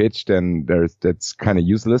on the pitch, then that's kind of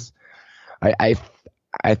useless. I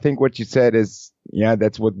think what you said is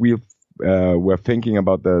that's what we were thinking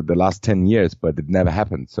about the last 10 years, but it never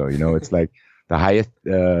happened. So it's like the highest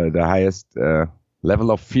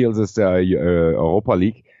level of fields is Europa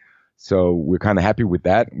League. So we're kind of happy with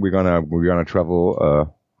that. We're gonna travel,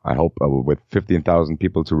 I hope, with 15,000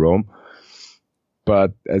 people to Rome.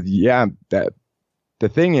 But the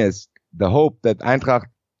thing is, the hope that Eintracht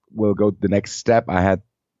will go the next step. I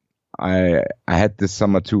had this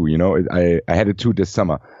summer too. I had it too this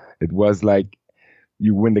summer. It was like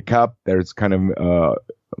you win the cup. There's kind of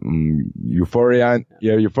euphoria in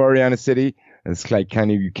the city. And it's like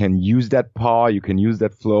you can use that power, you can use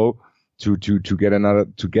that flow to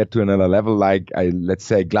get to another level, like let's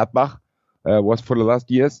say Gladbach was for the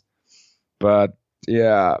last years. But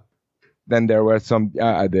then there were some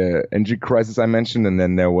the injury crisis I mentioned, and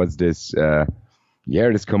then there was this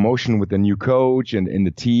this commotion with the new coach and in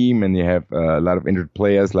the team, and you have a lot of injured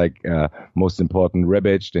players, like most important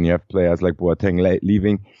Rebic. Then you have players like Boateng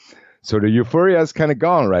leaving, so the euphoria is kind of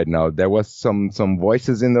gone right now. There was some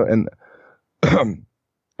voices in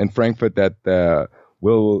Frankfurt that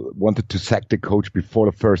Will wanted to sack the coach before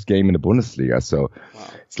the first game in the Bundesliga. So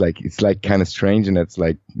it's like kind of strange, and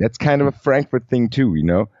that's kind of a Frankfurt thing too,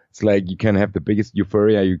 It's like you can have the biggest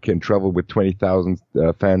euphoria, you can travel with 20,000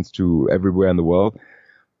 fans to everywhere in the world,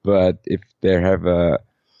 but if they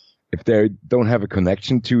don't have a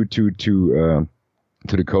connection to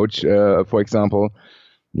the coach, for example,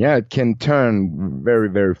 it can turn very,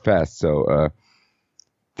 very fast. So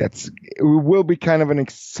it will be kind of an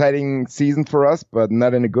exciting season for us, but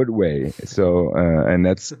not in a good way. So, and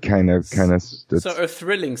that's kind of so a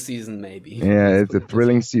thrilling season, maybe. Yeah, it's a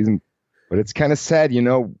thrilling season, but it's kind of sad,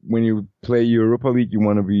 when you play Europa League, you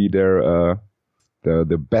want to be there,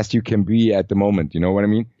 the best you can be at the moment. You know what I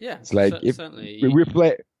mean? Yeah. It's like if we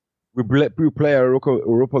play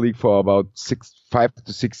Europa League for about 5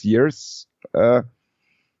 to 6 years,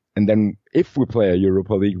 and then if we play a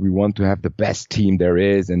Europa League, we want to have the best team there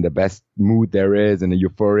is and the best mood there is and the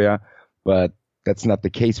euphoria. But that's not the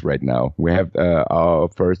case right now. We have our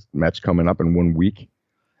first match coming up in 1 week.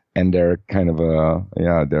 And there are kind of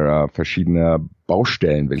there are verschiedene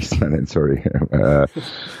Baustellen, will ich sagen. Sorry.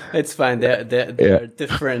 It's fine. There are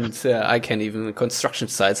different, I can't even, construction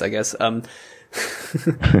sites, I guess.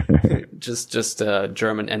 Just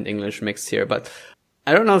German and English mixed here, but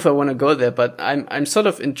I don't know if I want to go there, but I'm sort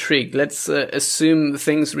of intrigued. Let's assume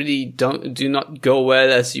things really do not go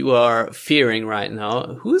well as you are fearing right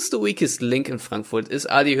now. Who's the weakest link in Frankfurt? Is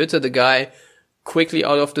Adi Hütter the guy quickly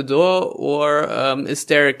out of the door, or is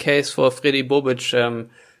there a case for Fredi Bobic?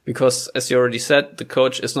 Because as you already said, the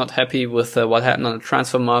coach is not happy with what happened on the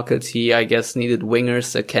transfer market. He, I guess, needed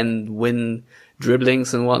wingers that can win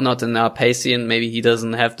dribblings and whatnot, and are pacey, and maybe he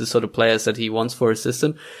doesn't have the sort of players that he wants for his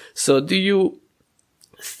system. So do you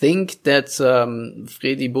think that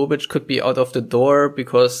Fredi Bobic could be out of the door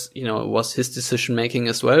because, it was his decision making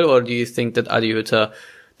as well? Or do you think that Adi Hütter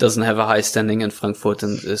doesn't have a high standing in Frankfurt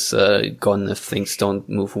and is gone if things don't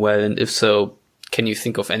move well? And if so, can you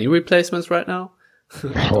think of any replacements right now?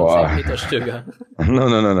 Don't say Peter Stöger.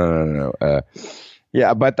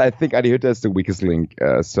 No. But I think Adi Hütter is the weakest link.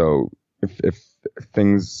 So if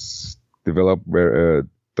things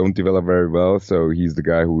don't develop very well, so he's the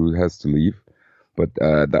guy who has to leave. But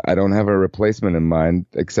I don't have a replacement in mind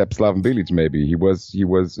except Slaven Bilic. Maybe he was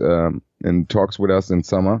in talks with us in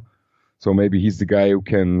summer, so maybe he's the guy who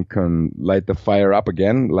can light the fire up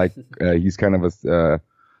again. Like he's kind of a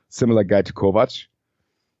similar guy to Kovac.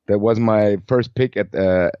 That was my first pick on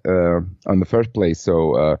the first place.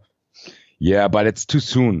 So Yeah, but it's too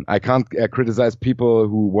soon. I can't criticize people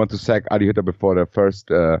who want to sack Adi Hütter before the first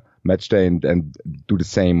match day and do the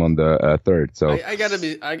same on the third. So I gotta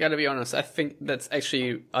be honest. I think that's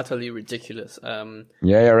actually utterly ridiculous.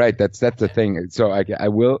 yeah, right. That's the thing. So I think,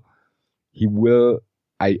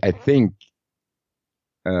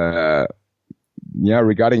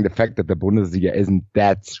 regarding the fact that the Bundesliga isn't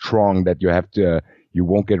that strong that you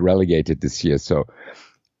won't get relegated this year. So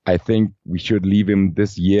I think we should leave him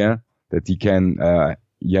this year, that he can,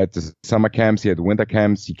 he had the summer camps, he had the winter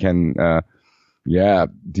camps, he can,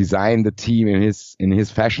 design the team in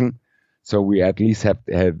his fashion. So we at least have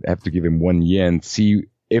to give him 1 year and see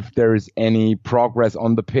if there is any progress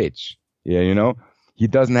on the pitch. Yeah, he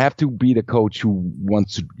doesn't have to be the coach who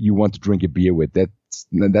you want to drink a beer with.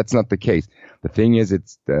 That's not the case. The thing is,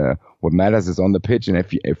 what matters is on the pitch, and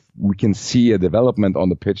if we can see a development on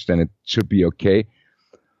the pitch, then it should be okay.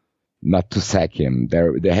 Not to sack him.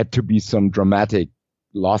 There had to be some dramatic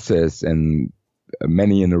losses and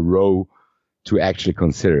many in a row to actually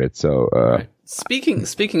consider it. So, right.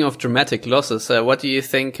 Speaking of dramatic losses, what do you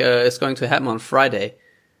think is going to happen on Friday?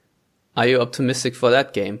 Are you optimistic for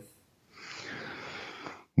that game?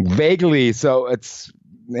 Vaguely. So it's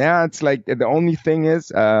like the only thing is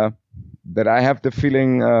that I have the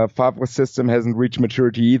feeling Favre's system hasn't reached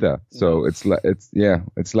maturity either. So it's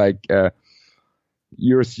like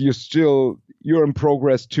you're in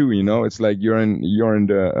progress too. It's like you're in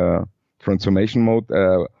the transformation mode.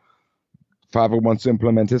 Favre wants to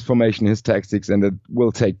implement his formation, his tactics, and it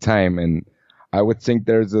will take time. And I would think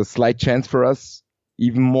there's a slight chance for us,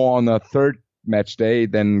 even more on a third match day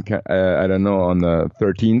than on the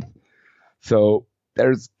 13th. So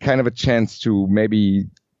there's kind of a chance to maybe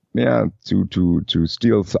to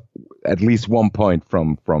steal at least 1 point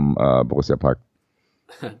from Borussia Park.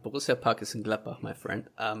 Borussia Park is in Gladbach, my friend.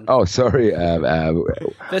 Sorry.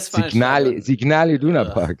 Signal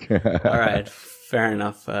Iduna Park. All right, fair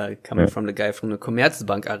enough. Coming from the guy from the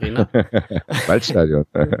Commerzbank Arena. Waldstadion.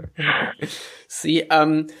 See,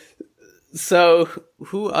 so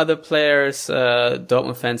who are the players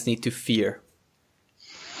Dortmund fans need to fear?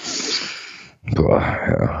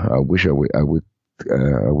 I wish I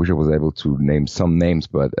was able to name some names,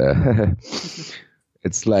 but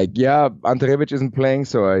it's like, Ante Rebic isn't playing,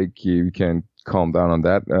 so you can calm down on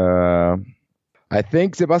that. I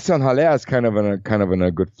think Sebastian Haller is kind of in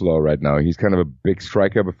a good flow right now. He's kind of a big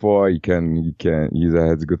striker before. He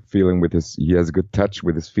has a good feeling he has a good touch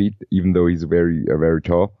with his feet, even though he's very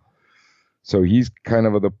tall. So he's kind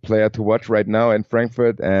of the player to watch right now in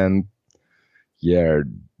Frankfurt. And we have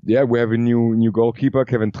a new goalkeeper,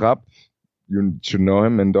 Kevin Trapp. You should know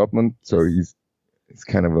him in Dortmund. So he's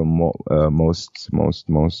kind of a most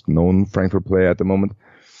known Frankfurt player at the moment.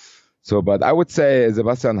 So, but I would say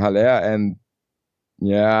Sebastian Haller and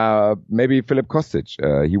maybe Filip Kostic.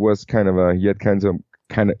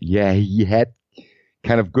 He had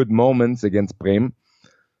kind of good moments against Bremen.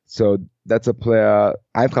 So that's a player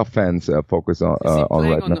Eintracht fans focus on. Is he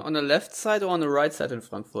playing right now. On the left side or on the right side in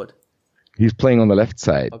Frankfurt? He's playing on the left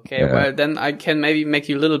side. Okay, well then I can maybe make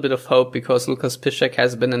you a little bit of hope, because Lukas Piszczek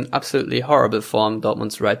has been in absolutely horrible form,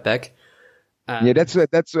 Dortmund's right back. That's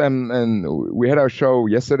and we had our show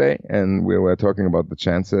yesterday, and we were talking about the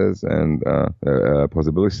chances and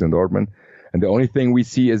possibilities in Dortmund. And the only thing we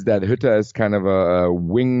see is that Hütter is kind of a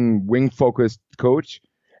wing focused coach,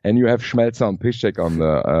 and you have Schmelzer and Piszczek on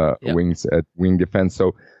the wings at wing defense.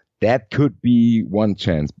 So that could be one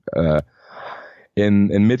chance. In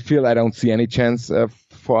midfield, I don't see any chance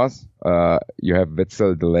for us. You have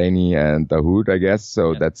Witzel, Delaney, and Dahoud, I guess.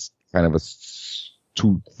 So that's kind of a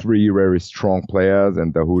 2-3 very strong players,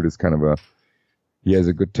 and Dahoud is kind of he has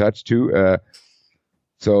a good touch too.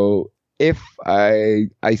 So if I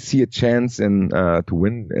see a chance to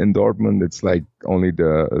win in Dortmund, it's like only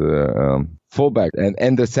the fullback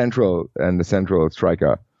and the central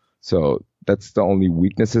striker. So that's the only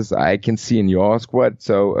weaknesses I can see in your squad.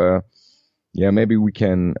 So maybe we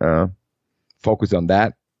can focus on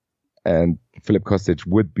that, and Filip Kostic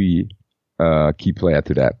would be a key player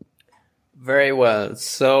to that. Very well.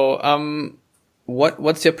 So,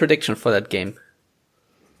 what's your prediction for that game?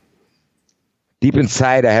 Deep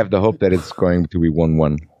inside, I have the hope that it's going to be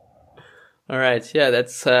 1-1. All right. Yeah,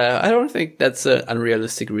 that's, I don't think that's an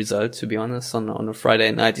unrealistic result, to be honest, on a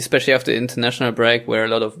Friday night, especially after the international break, where a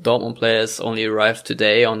lot of Dortmund players only arrived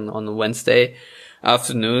today on Wednesday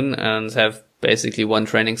afternoon and have basically one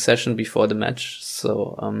training session before the match.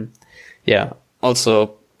 So,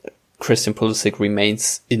 also, Christian Pulisic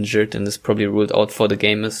remains injured and is probably ruled out for the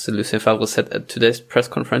game, as Lucien Favre said at today's press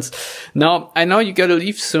conference. Now, I know you gotta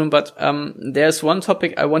leave soon, but there's one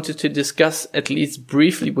topic I wanted to discuss at least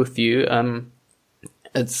briefly with you.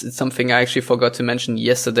 It's something I actually forgot to mention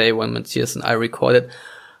yesterday when Matthias and I recorded.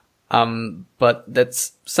 But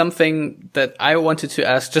that's something that I wanted to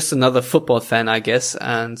ask just another football fan, I guess.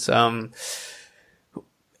 And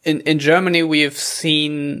in Germany, we have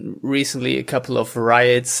seen recently a couple of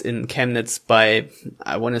riots in Chemnitz by,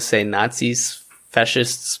 I want to say, Nazis,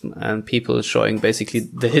 fascists, and people showing basically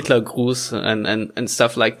the Hitler Gruß and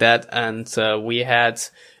stuff like that. And we had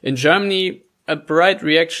in Germany a bright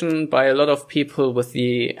reaction by a lot of people with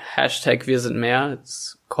the hashtag Wir sind mehr.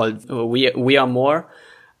 It's called We Are More.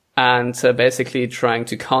 And basically trying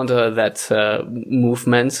to counter that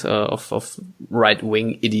movement of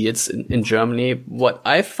right-wing idiots in Germany. What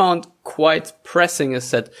I found quite pressing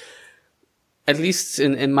is that, at least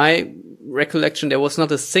in my recollection, there was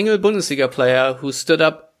not a single Bundesliga player who stood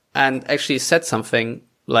up and actually said something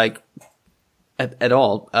like at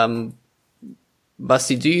all.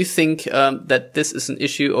 Basti, do you think that this is an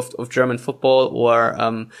issue of German football or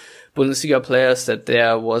Bundesliga players, that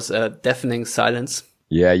there was a deafening silence?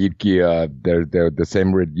 Yeah, they're the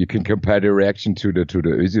same. You can compare the reaction to the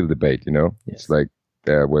Özil debate. You know, yes. It's like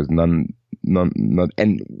there was not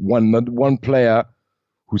one player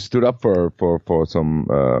who stood up for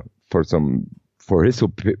his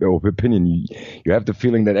opinion. You have the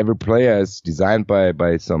feeling that every player is designed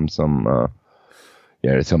by some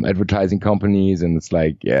advertising companies, and it's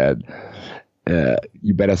like you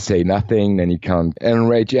better say nothing, then you can't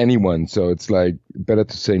enrage anyone. So it's like better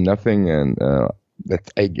to say nothing and.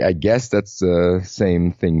 I guess that's the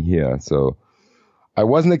same thing here. So I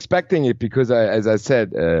wasn't expecting it because, as I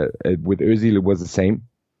said, with Özil it was the same.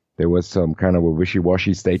 There was some kind of a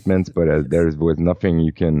wishy-washy statements, but there was nothing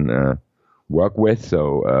you can work with.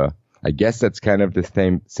 So I guess that's kind of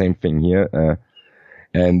the same thing here.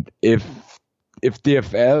 And if the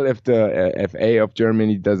FA of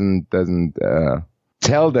Germany doesn't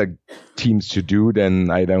tell the teams to do,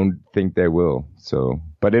 then I don't think they will. So,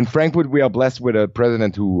 but in Frankfurt, we are blessed with a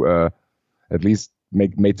president who at least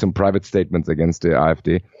made some private statements against the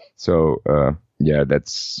AfD. So, but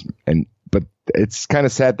it's kind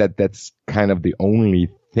of sad that that's kind of the only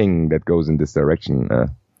thing that goes in this direction.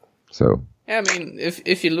 So. Yeah, I mean,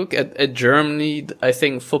 if you look at Germany, I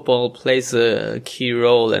think football plays a key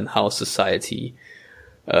role in how society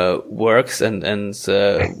works and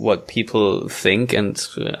what people think, and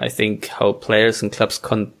I think how players and clubs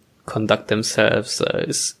conduct themselves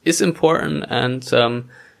is important. And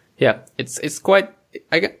it's quite.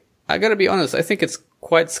 I gotta be honest. I think it's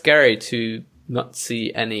quite scary to not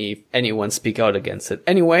see anyone speak out against it.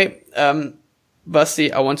 Anyway,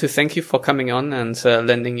 Basti, I want to thank you for coming on and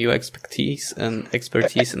lending your expertise, and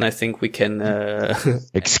I think we can.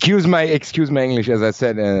 Excuse my English, as I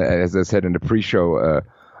said in the pre-show.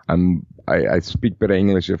 I speak better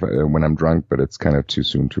English when I'm drunk, but it's kind of too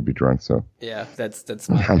soon to be drunk. So yeah, that's.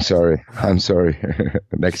 I'm sorry.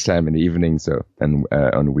 Next time in the evening, and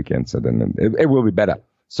on the weekend, so then it will be better.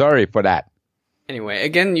 Sorry for that. Anyway,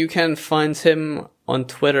 again, you can find him on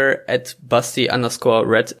Twitter at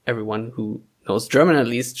Basti_Red. Everyone who knows German at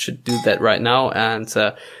least should do that right now. And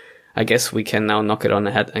I guess we can now knock it on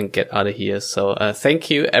the head and get out of here. So thank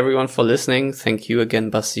you everyone for listening. Thank you again,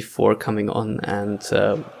 Basti, for coming on. And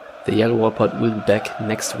the Yellow Wall Pod will be back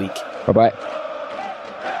next week. Bye-bye.